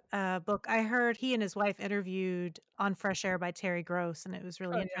Birbiglia book, I heard he and his wife interviewed on Fresh Air by Terry Gross, and it was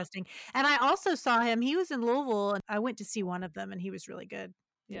really interesting. And I also saw him. He was in Louisville, and I went to see one of them, and he was really good.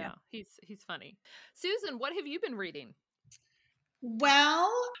 Yeah. He's funny. Susan, what have you been reading?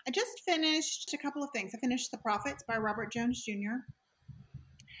 Well, I just finished a couple of things. I finished The Prophets by Robert Jones Jr.,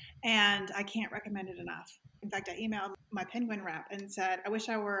 and I can't recommend it enough. In fact, I emailed my Penguin rep and said, I wish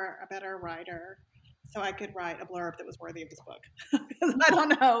I were a better writer so I could write a blurb that was worthy of this book. Because I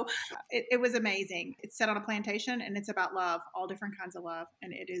don't know. It was amazing. It's set on a plantation, and it's about love, all different kinds of love.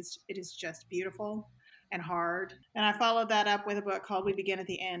 And it is just beautiful and hard. And I followed that up with a book called We Begin at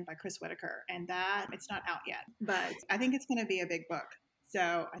the End by Chris Whitaker. And that, it's not out yet, but I think it's going to be a big book.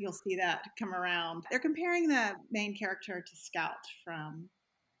 So you'll see that come around. They're comparing the main character to Scout from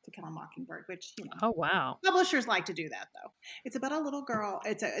To Kill a Mockingbird, which, Oh, wow. Publishers like to do that, though. It's about a little girl.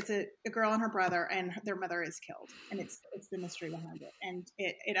 It's a girl and her brother, and their mother is killed, and it's the mystery behind it, and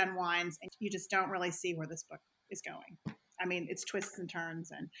it unwinds, and you just don't really see where this book is going. I mean, it's twists and turns,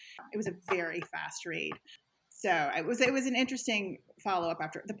 and it was a very fast read. So it was an interesting follow up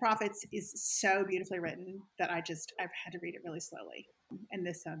after. The Prophets is so beautifully written that I've had to read it really slowly. And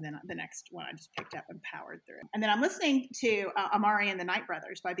this then the next one I just picked up and powered through. And then I'm listening to Amari and the Night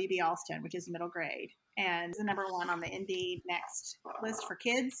Brothers by B.B. Alston, which is middle grade, and it's the number one on the Indie Next list for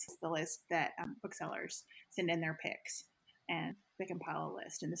kids. It's the list that booksellers send in their picks, and they compile a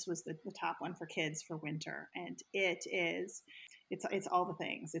list. And this was the top one for kids for winter, and it's all the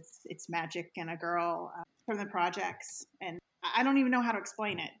things. It's magic and a girl from the projects, and I don't even know how to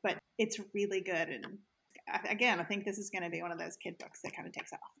explain it, but it's really good. And again, I think this is going to be one of those kid books that kind of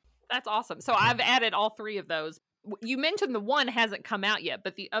takes off. That's awesome. So I've added all 3 of those. You mentioned the one hasn't come out yet,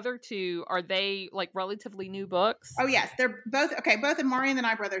 but the other 2, are they like relatively new books? Oh yes, they're both okay. Both Amari and the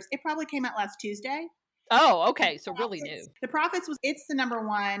Night Brothers. It probably came out last Tuesday. Oh, okay. So really new. The Prophets it's the number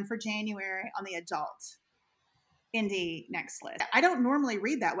one for January on the adult Indie Next list. I don't normally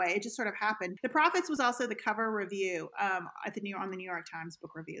read that way. It just sort of happened. The Prophets was also the cover review on the New York Times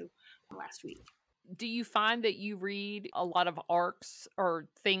book review last week. Do you find that you read a lot of arcs or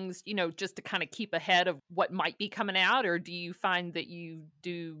things, just to kind of keep ahead of what might be coming out? Or do you find that you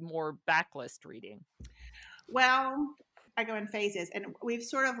do more backlist reading? Well, I go in phases, and we've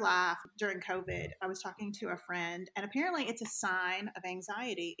sort of laughed during COVID. I was talking to a friend, and apparently it's a sign of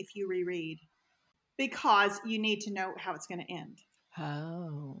anxiety if you reread because you need to know how it's going to end.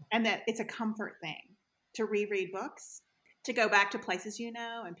 Oh. And that it's a comfort thing to reread books, to go back to places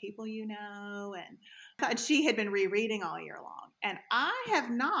and people and she had been rereading all year long. And I have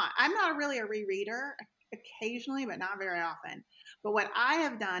not. I'm not really a rereader, occasionally, but not very often. But what I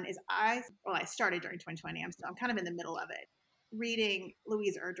have done is I started during 2020. I'm kind of in the middle of it, reading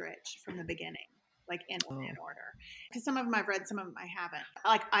Louise Erdrich from the beginning, like in order. Because some of them I've read, some of them I haven't.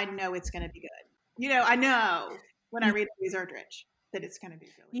 Like, I know it's going to be good. I know when I read Louise Erdrich that it's going to be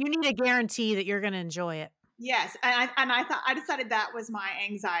really You need a guarantee that you're going to enjoy it. Yes, and I decided that was my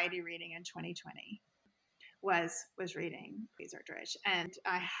anxiety reading in 2020 was reading Louise Erdrich, and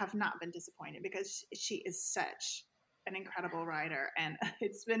I have not been disappointed because she is such an incredible writer, and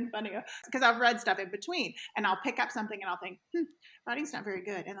it's been funny because I've read stuff in between, and I'll pick up something and I'll think, writing's not very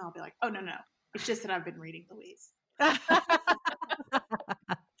good, and I'll be like, oh no, it's just that I've been reading Louise.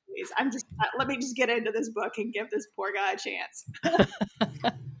 I'm just let me just get into this book and give this poor guy a chance.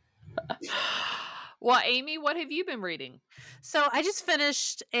 Well, Amy, what have you been reading? So I just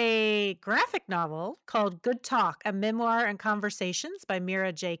finished a graphic novel called Good Talk, a memoir and conversations by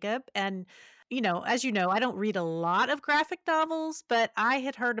Mira Jacob. And, as you know, I don't read a lot of graphic novels, but I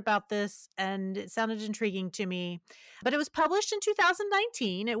had heard about this and it sounded intriguing to me. But it was published in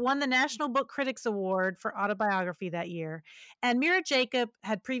 2019. It won the National Book Critics Award for autobiography that year. And Mira Jacob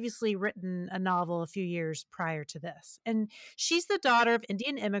had previously written a novel a few years prior to this. And she's the daughter of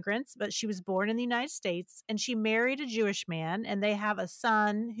Indian immigrants, but she was born in the United States and she married a Jewish man, and they have a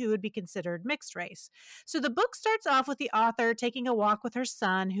son who would be considered mixed race. So the book starts off with the author taking a walk with her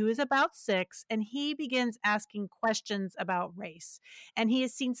son, who is about 6, and he begins asking questions about race. And he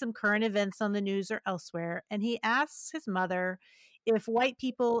has seen some current events on the news or elsewhere, and he asks his mother if white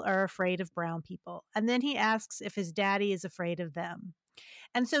people are afraid of brown people. And then he asks if his daddy is afraid of them.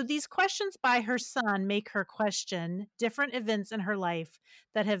 And so these questions by her son make her question different events in her life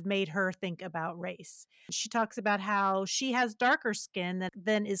that have made her think about race. She talks about how she has darker skin that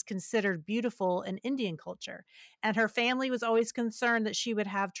then is considered beautiful in Indian culture. And her family was always concerned that she would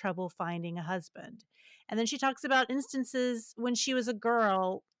have trouble finding a husband. And then she talks about instances when she was a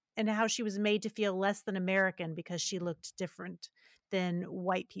girl and how she was made to feel less than American because she looked different than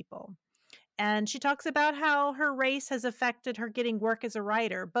white people. And she talks about how her race has affected her getting work as a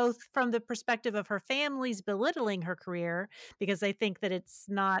writer, both from the perspective of her family's belittling her career because they think that it's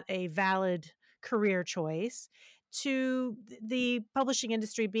not a valid career choice, to the publishing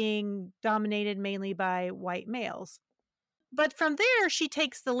industry being dominated mainly by white males. But from there, she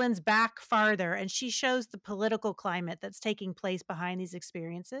takes the lens back farther and she shows the political climate that's taking place behind these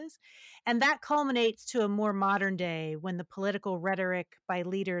experiences. And that culminates to a more modern day when the political rhetoric by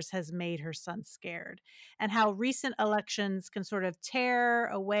leaders has made her son scared, and how recent elections can sort of tear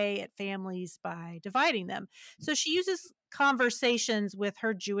away at families by dividing them. So she uses conversations with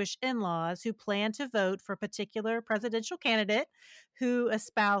her Jewish in laws who plan to vote for a particular presidential candidate who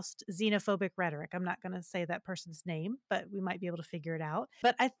espoused xenophobic rhetoric. I'm not going to say that person's name, but we might be able to figure it out.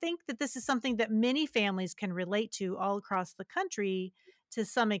 But I think that this is something that many families can relate to all across the country to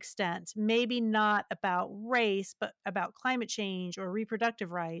some extent. Maybe not about race, but about climate change or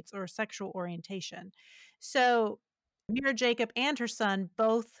reproductive rights or sexual orientation. So Mira Jacob and her son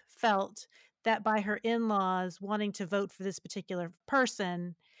both felt that by her in laws wanting to vote for this particular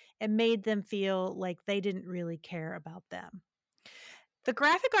person, it made them feel like they didn't really care about them. The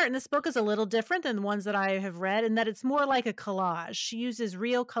graphic art in this book is a little different than the ones that I have read in that it's more like a collage. She uses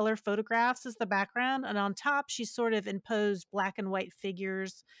real color photographs as the background, and on top, she's sort of imposed black and white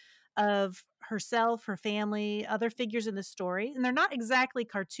figures of herself, her family, other figures in the story. And they're not exactly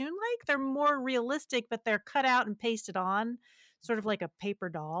cartoon like, they're more realistic, but they're cut out and pasted on, sort of like a paper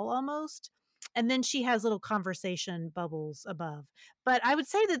doll almost. And then she has little conversation bubbles above. But I would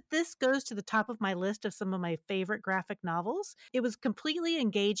say that this goes to the top of my list of some of my favorite graphic novels. It was completely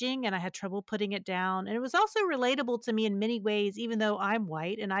engaging and I had trouble putting it down. And it was also relatable to me in many ways, even though I'm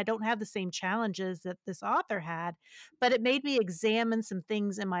white and I don't have the same challenges that this author had. But it made me examine some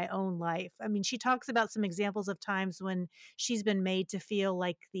things in my own life. I mean, she talks about some examples of times when she's been made to feel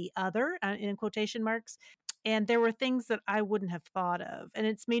like the other, in quotation marks, and there were things that I wouldn't have thought of. And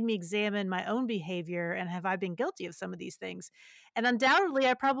it's made me examine my own behavior and have I been guilty of some of these things? And undoubtedly,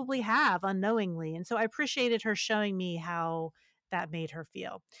 I probably have unknowingly. And so I appreciated her showing me how that made her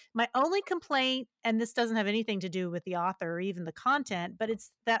feel. My only complaint, and this doesn't have anything to do with the author or even the content, but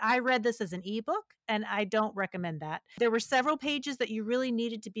it's that I read this as an ebook and I don't recommend that. There were several pages that you really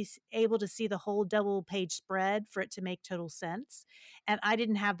needed to be able to see the whole double page spread for it to make total sense. And I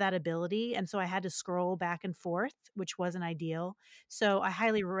didn't have that ability. And so I had to scroll back and forth, which wasn't ideal. So I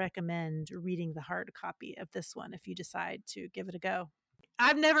highly recommend reading the hard copy of this one if you decide to give it a go.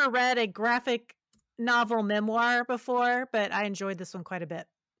 I've never read a graphic novel memoir before, but I enjoyed this one quite a bit.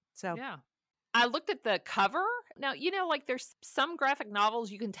 So Yeah. I looked at the cover. Now, like there's some graphic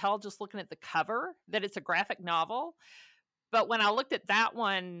novels you can tell just looking at the cover that it's a graphic novel. But when I looked at that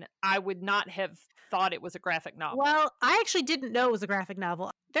one, I would not have thought it was a graphic novel. Well, I actually didn't know it was a graphic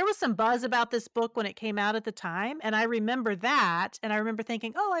novel. There was some buzz about this book when it came out at the time, and I remember that, and I remember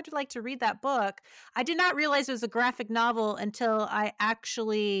thinking, "Oh, I'd like to read that book." I did not realize it was a graphic novel until I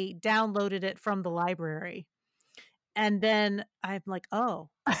actually downloaded it from the library. And then I'm like, "Oh."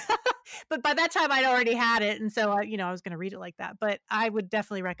 But by that time I'd already had it, and so I was going to read it like that. But I would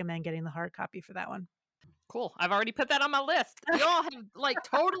definitely recommend getting the hard copy for that one. Cool. I've already put that on my list. Y'all have like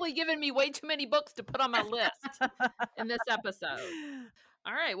totally given me way too many books to put on my list in this episode.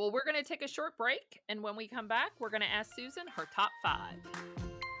 All right. Well, we're going to take a short break. And when we come back, we're going to ask Susan her top 5.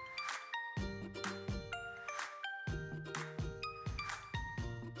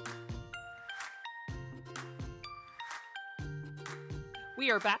 We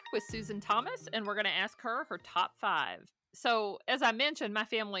are back with Susan Thomas, and we're going to ask her her top 5. So, as I mentioned, my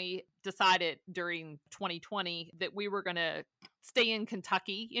family decided during 2020 that we were going to stay in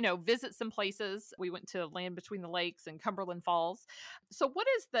Kentucky, visit some places. We went to Land Between the Lakes and Cumberland Falls. So, what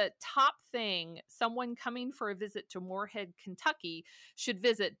is the top thing someone coming for a visit to Moorhead, Kentucky should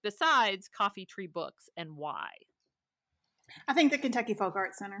visit besides Coffee Tree Books, and why? I think the Kentucky Folk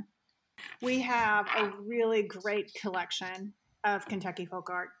Art Center. We have a really great collection of Kentucky folk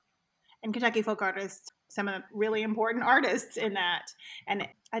art. And Kentucky folk artists, some of the really important artists in that. And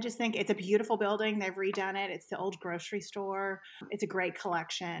I just think it's a beautiful building. They've redone it. It's the old grocery store. It's a great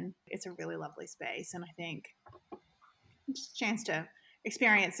collection. It's a really lovely space. And I think it's a chance to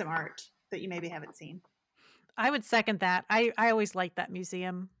experience some art that you maybe haven't seen. I would second that. I always liked that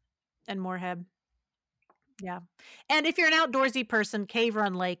museum in Moorhead. Yeah. And if you're an outdoorsy person, Cave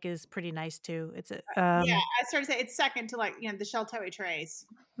Run Lake is pretty nice too. It's a Yeah, I started to say it's second to the Sheltoe Trace.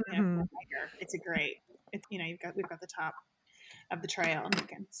 mhm. It's a great. It's we've got the top of the trail, and you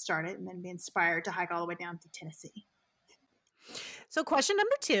can start it and then be inspired to hike all the way down to Tennessee. So question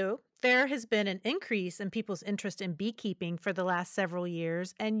number 2, there has been an increase in people's interest in beekeeping for the last several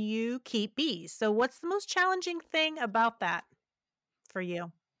years, and you keep bees. So what's the most challenging thing about that for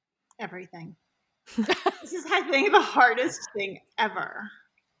you? Everything. This is, I think, the hardest thing ever.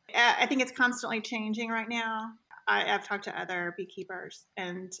 I think it's constantly changing right now. I've talked to other beekeepers,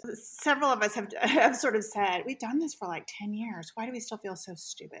 and several of us have sort of said, we've done this for like 10 years. Why do we still feel so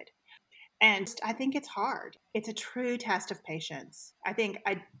stupid? And I think it's hard. It's a true test of patience. I think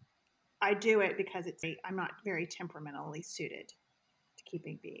I do it because I'm not very temperamentally suited to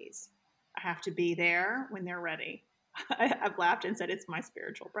keeping bees. I have to be there when they're ready. I've laughed and said it's my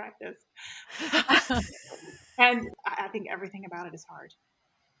spiritual practice. And I think everything about it is hard.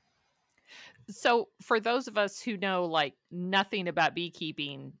 So, for those of us who know like nothing about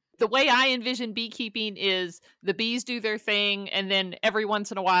beekeeping, the way I envision beekeeping is the bees do their thing, and then every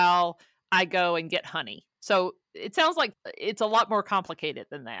once in a while I go and get honey. So, it sounds like it's a lot more complicated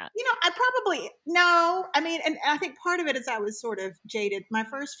than that. I probably no. I mean, and I think part of it is I was sort of jaded. My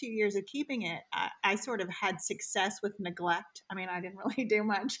first few years of keeping it, I sort of had success with neglect. I mean, I didn't really do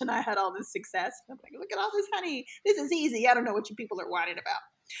much, and I had all this success. I'm like, look at all this honey. This is easy. I don't know what you people are whining about.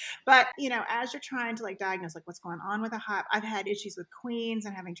 But as you're trying to diagnose what's going on with a hive, I've had issues with queens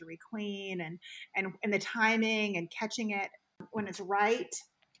and having to requeen and the timing and catching it when it's right,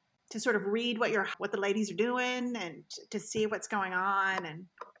 to sort of read what the ladies are doing and to see what's going on, and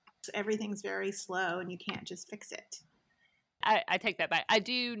everything's very slow and you can't just fix it. I take that back. I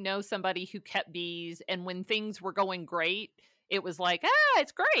do know somebody who kept bees, and when things were going great, it was like,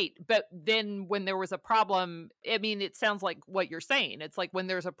 it's great. But then when there was a problem, I mean, it sounds like what you're saying. It's like when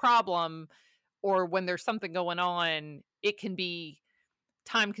there's a problem or when there's something going on, it can be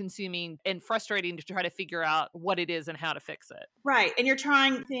time consuming and frustrating to try to figure out what it is and how to fix it. Right. And you're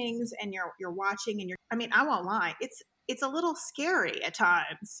trying things and you're watching and I mean, I won't lie. It's a little scary at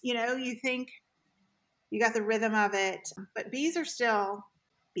times. You think you got the rhythm of it, but bees will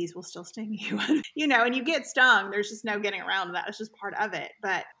still sting you, and you get stung. There's just no getting around that. It's just part of it.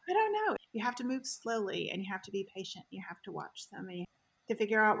 But I don't know. You have to move slowly and you have to be patient. You have to watch them and to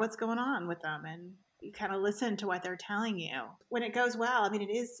figure out what's going on with them. And You kind of listen to what they're telling you. When it goes well, I mean,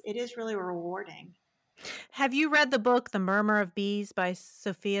 it is really rewarding. Have you read the book The Murmur of Bees by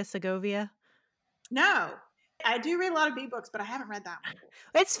Sofia Segovia? No, I do read a lot of bee books, but I haven't read that one.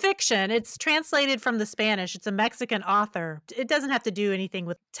 It's fiction. It's translated from the Spanish. It's a Mexican author. It doesn't have to do anything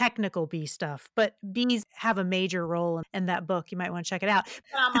with technical bee stuff, but bees have a major role in that book. You might want to check it out.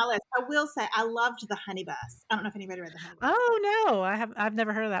 But on my list, I will say I loved The Honey Bus. I don't know if anybody read The Honey Bus. Oh no, I've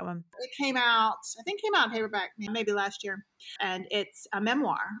never heard of that one. It came out, I think came out in paperback maybe last year. And it's a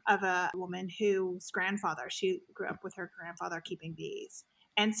memoir of a woman whose grandfather, she grew up with her grandfather keeping bees.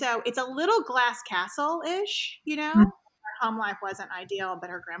 And so it's a little Glass Castle-ish, you know? Mm. Her home life wasn't ideal, but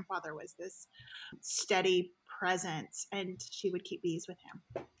her grandfather was this steady presence, and she would keep bees with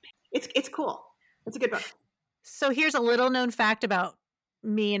him. It's cool. It's a good book. So here's a little known fact about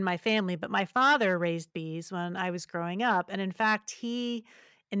me and my family, but my father raised bees when I was growing up. And in fact, he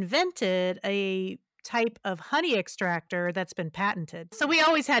invented a type of honey extractor that's been patented. So we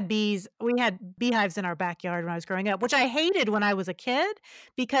always had bees. We had beehives in our backyard when I was growing up, which I hated when I was a kid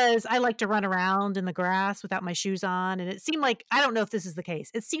because I like to run around in the grass without my shoes on. And it seemed like, I don't know if this is the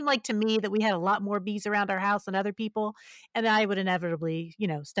case. It seemed like to me that we had a lot more bees around our house than other people. And I would inevitably,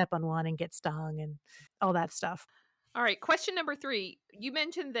 step on one and get stung and all that stuff. All right, question number 3. You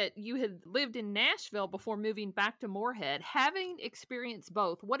mentioned that you had lived in Nashville before moving back to Moorhead. Having experienced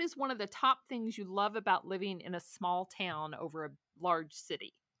both, what is one of the top things you love about living in a small town over a large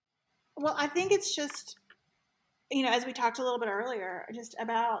city? Well, I think it's just, as we talked a little bit earlier, just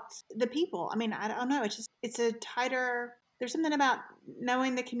about the people. I mean, I don't know. It's a tighter, there's something about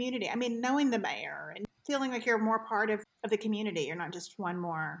knowing the community. I mean, knowing the mayor and feeling like you're more part of the community. You're not just one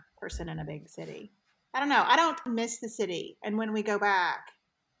more person in a big city. I don't know. I don't miss the city. And when we go back,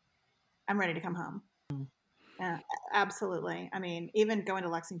 I'm ready to come home. Absolutely. I mean, even going to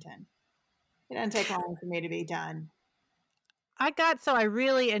Lexington, it doesn't take long for me to be done. I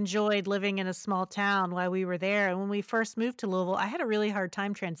really enjoyed living in a small town while we were there. And when we first moved to Louisville, I had a really hard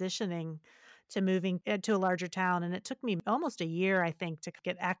time transitioning to moving to a larger town. And it took me almost a year, I think, to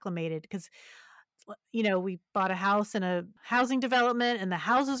get acclimated because we bought a house in a housing development and the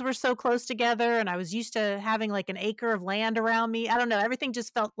houses were so close together. And I was used to having like an acre of land around me. I don't know. Everything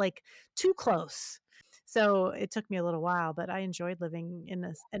just felt like too close. So it took me a little while, but I enjoyed living in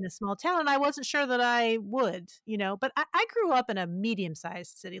a small town. And I wasn't sure that I would, but I grew up in a medium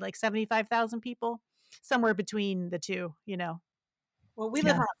sized city, like 75,000 people, somewhere between the two, Well, we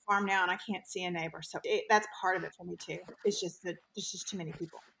live on a farm now and I can't see a neighbor. So that's part of it for me too. It's just that there's just too many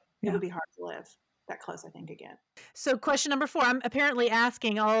people. It would be hard to live that close, I think, again. So question number 4, I'm apparently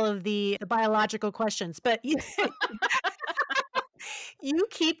asking all of the biological questions, but you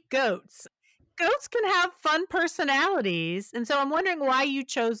keep goats. Goats can have fun personalities, and so I'm wondering why you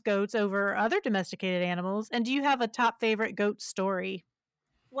chose goats over other domesticated animals, and do you have a top favorite goat story?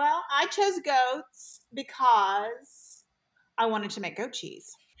 Well, I chose goats because I wanted to make goat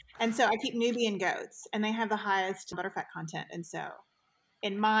cheese. And so I keep Nubian goats, and they have the highest butterfat content. And so,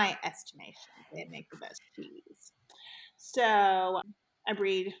 in my estimation, they make the best cheese. So I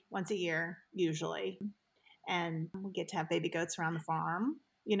breed once a year, usually, and we get to have baby goats around the farm,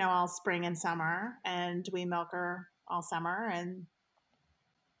 all spring and summer, and we milk her all summer, and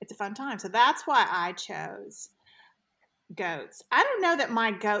it's a fun time. So that's why I chose goats. I don't know that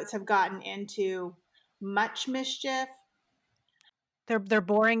my goats have gotten into much mischief. They're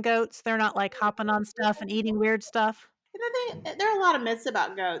boring goats. They're not like hopping on stuff and eating weird stuff. There are a lot of myths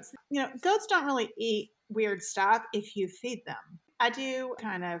about goats. Goats don't really eat weird stuff if you feed them. I do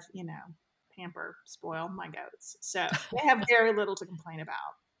kind of, pamper, spoil my goats. So they have very little to complain about.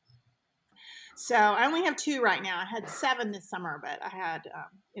 So I only have 2 right now. I had 7 this summer, but I had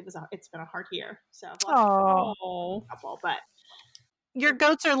it's been a hard year. So couple, but your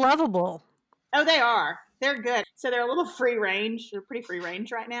goats are lovable. Oh, they are. They're good. So they're a little free range. They're pretty free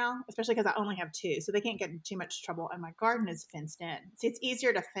range right now, especially because I only have 2. So they can't get in too much trouble. And my garden is fenced in. See, it's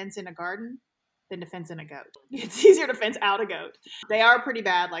easier to fence in a garden than to fence in a goat. It's easier to fence out a goat. They are pretty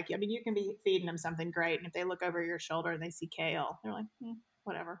bad. You can be feeding them something great. And if they look over your shoulder and they see kale, they're like,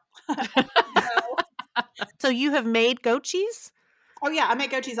 whatever. So you have made goat cheese? Oh, yeah. I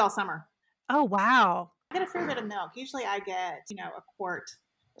make goat cheese all summer. Oh, wow. I get a fair bit of milk. Usually I get, a quart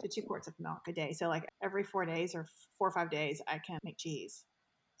to 2 quarts of milk a day. So every 4 days or 4 or 5 days, I can make cheese.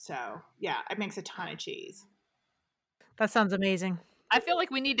 So yeah, it makes a ton of cheese. That sounds amazing. I feel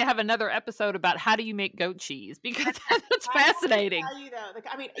like we need to have another episode about how do you make goat cheese because that's fascinating. I tell you though,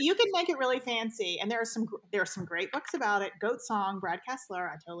 you can make it really fancy, and there are some great books about it. Goat Song, Brad Kessler,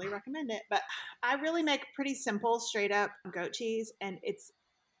 I totally recommend it. But I really make pretty simple, straight up goat cheese, and it's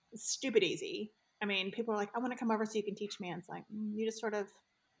stupid easy. I mean, people are like, I want to come over so you can teach me. And it's like, you just sort of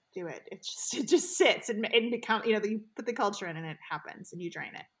do it. It just sits and become, you put the culture in and it happens and you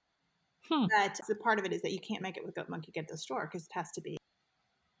drain it. But the part of it is that you can't make it with goat milk you get at the store because it has to be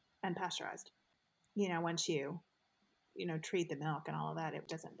unpasteurized. Once you treat the milk and all of that, it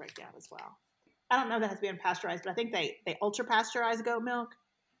doesn't break down as well. I don't know that it has to be unpasteurized, but I think they ultra pasteurize goat milk.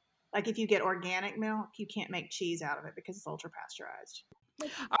 Like if you get organic milk, you can't make cheese out of it because it's ultra pasteurized.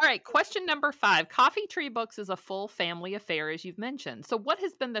 All right, question number 5. Coffee Tree Books is a full family affair, as you've mentioned. So what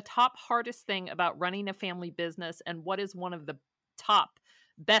has been the top hardest thing about running a family business, and what is one of the top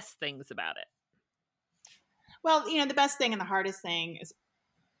best things about it? Well, the best thing and the hardest thing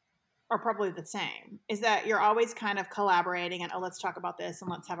are probably the same, is that you're always kind of collaborating and, let's talk about this and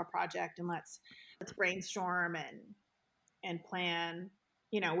let's have a project and let's brainstorm and plan,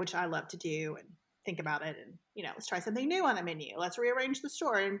 which I love to do and think about it. And, let's try something new on the menu. Let's rearrange the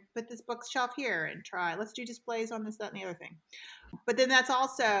store and put this bookshelf here and let's do displays on this, that, and the other thing. But then that's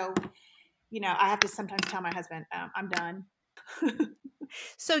also, I have to sometimes tell my husband, I'm done.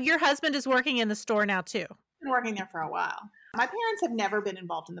 So your husband is working in the store now too? Been working there for a while. My parents have never been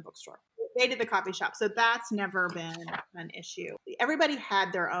involved in the bookstore. They did the coffee shop, so that's never been an issue. Everybody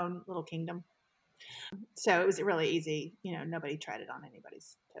had their own little kingdom, so it was really easy. Nobody treaded on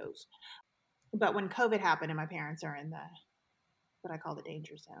anybody's toes. But when COVID happened and my parents are in what I call the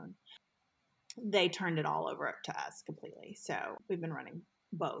danger zone, they turned it all over to us completely. So we've been running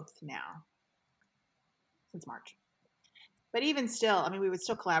both now since March. But even still, I mean, we would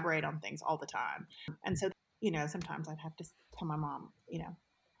still collaborate on things all the time. And so, sometimes I'd have to tell my mom,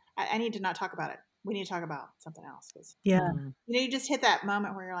 I need to not talk about it. We need to talk about something else. Cause, you just hit that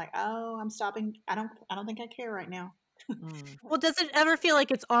moment where you're like, oh, I'm stopping. I don't think I care right now. Well, does it ever feel like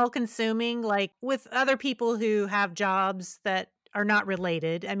it's all consuming? Like with other people who have jobs that are not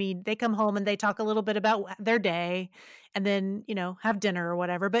related. I mean, they come home and they talk a little bit about their day and then, have dinner or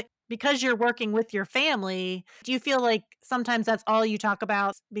whatever. But because you're working with your family, do you feel like sometimes that's all you talk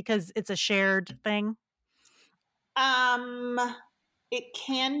about because it's a shared thing? It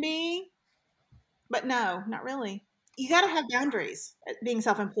can be, but no, not really. You got to have boundaries. Being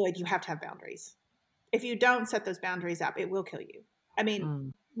self-employed, you have to have boundaries. If you don't set those boundaries up, it will kill you. I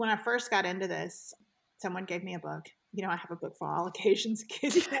mean, when I first got into this, someone gave me a book. I have a book for all occasions.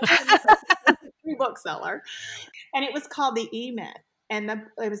 Free bookseller. And it was called The E-Myth. And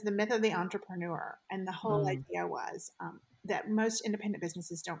it was the myth of the entrepreneur. And the whole idea was that most independent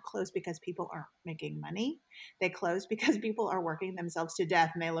businesses don't close because people aren't making money. They close because people are working themselves to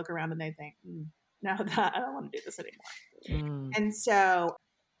death. And they look around and they think, no, I don't want to do this anymore. And so,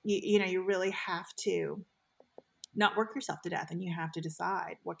 you really have to not work yourself to death, and you have to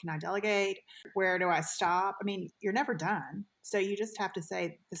decide, what can I delegate? Where do I stop? I mean, you're never done. So you just have to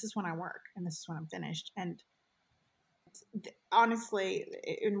say, this is when I work and this is when I'm finished. And honestly,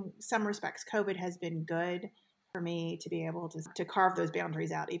 in some respects, COVID has been good for me to be able to carve those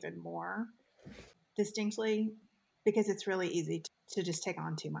boundaries out even more distinctly, because it's really easy to just take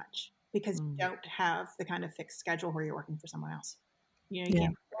on too much because you don't have the kind of fixed schedule where you're working for someone else. I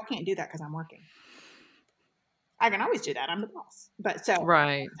can't do that because I'm working. I can always do that. I'm the boss. But so,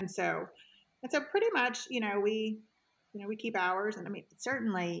 right. And so pretty much, we keep hours. And I mean,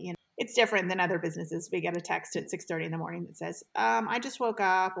 certainly, it's different than other businesses. We get a text at 6:30 in the morning that says, I just woke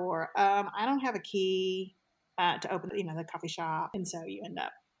up, or I don't have a key to open, the coffee shop. And so you end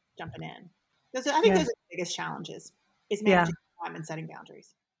up jumping in. I think those are the biggest challenges, is managing time and setting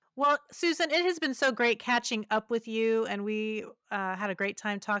boundaries. Well, Susan, it has been so great catching up with you, and we had a great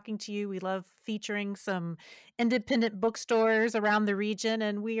time talking to you. We love featuring some independent bookstores around the region,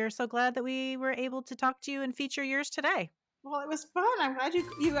 and we are so glad that we were able to talk to you and feature yours today. Well, it was fun. I'm glad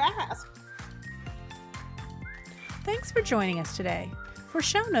you asked. Thanks for joining us today. For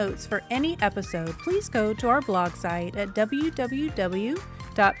show notes for any episode, please go to our blog site at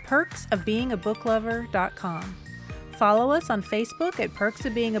www.perksofbeingabooklover.com. Follow us on Facebook at Perks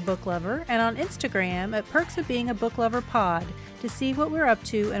of Being a Book Lover and on Instagram at Perks of Being a Book Lover Pod to see what we're up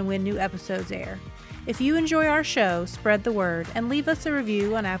to and when new episodes air. If you enjoy our show, spread the word and leave us a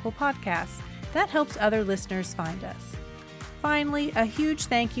review on Apple Podcasts. That helps other listeners find us. Finally, a huge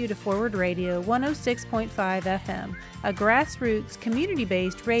thank you to Forward Radio 106.5 FM, a grassroots,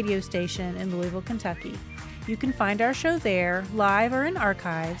 community-based radio station in Louisville, Kentucky. You can find our show there, live or in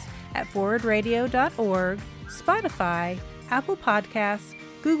archives, at forwardradio.org, Spotify, Apple Podcasts,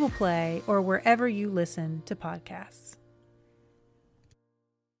 Google Play, or wherever you listen to podcasts.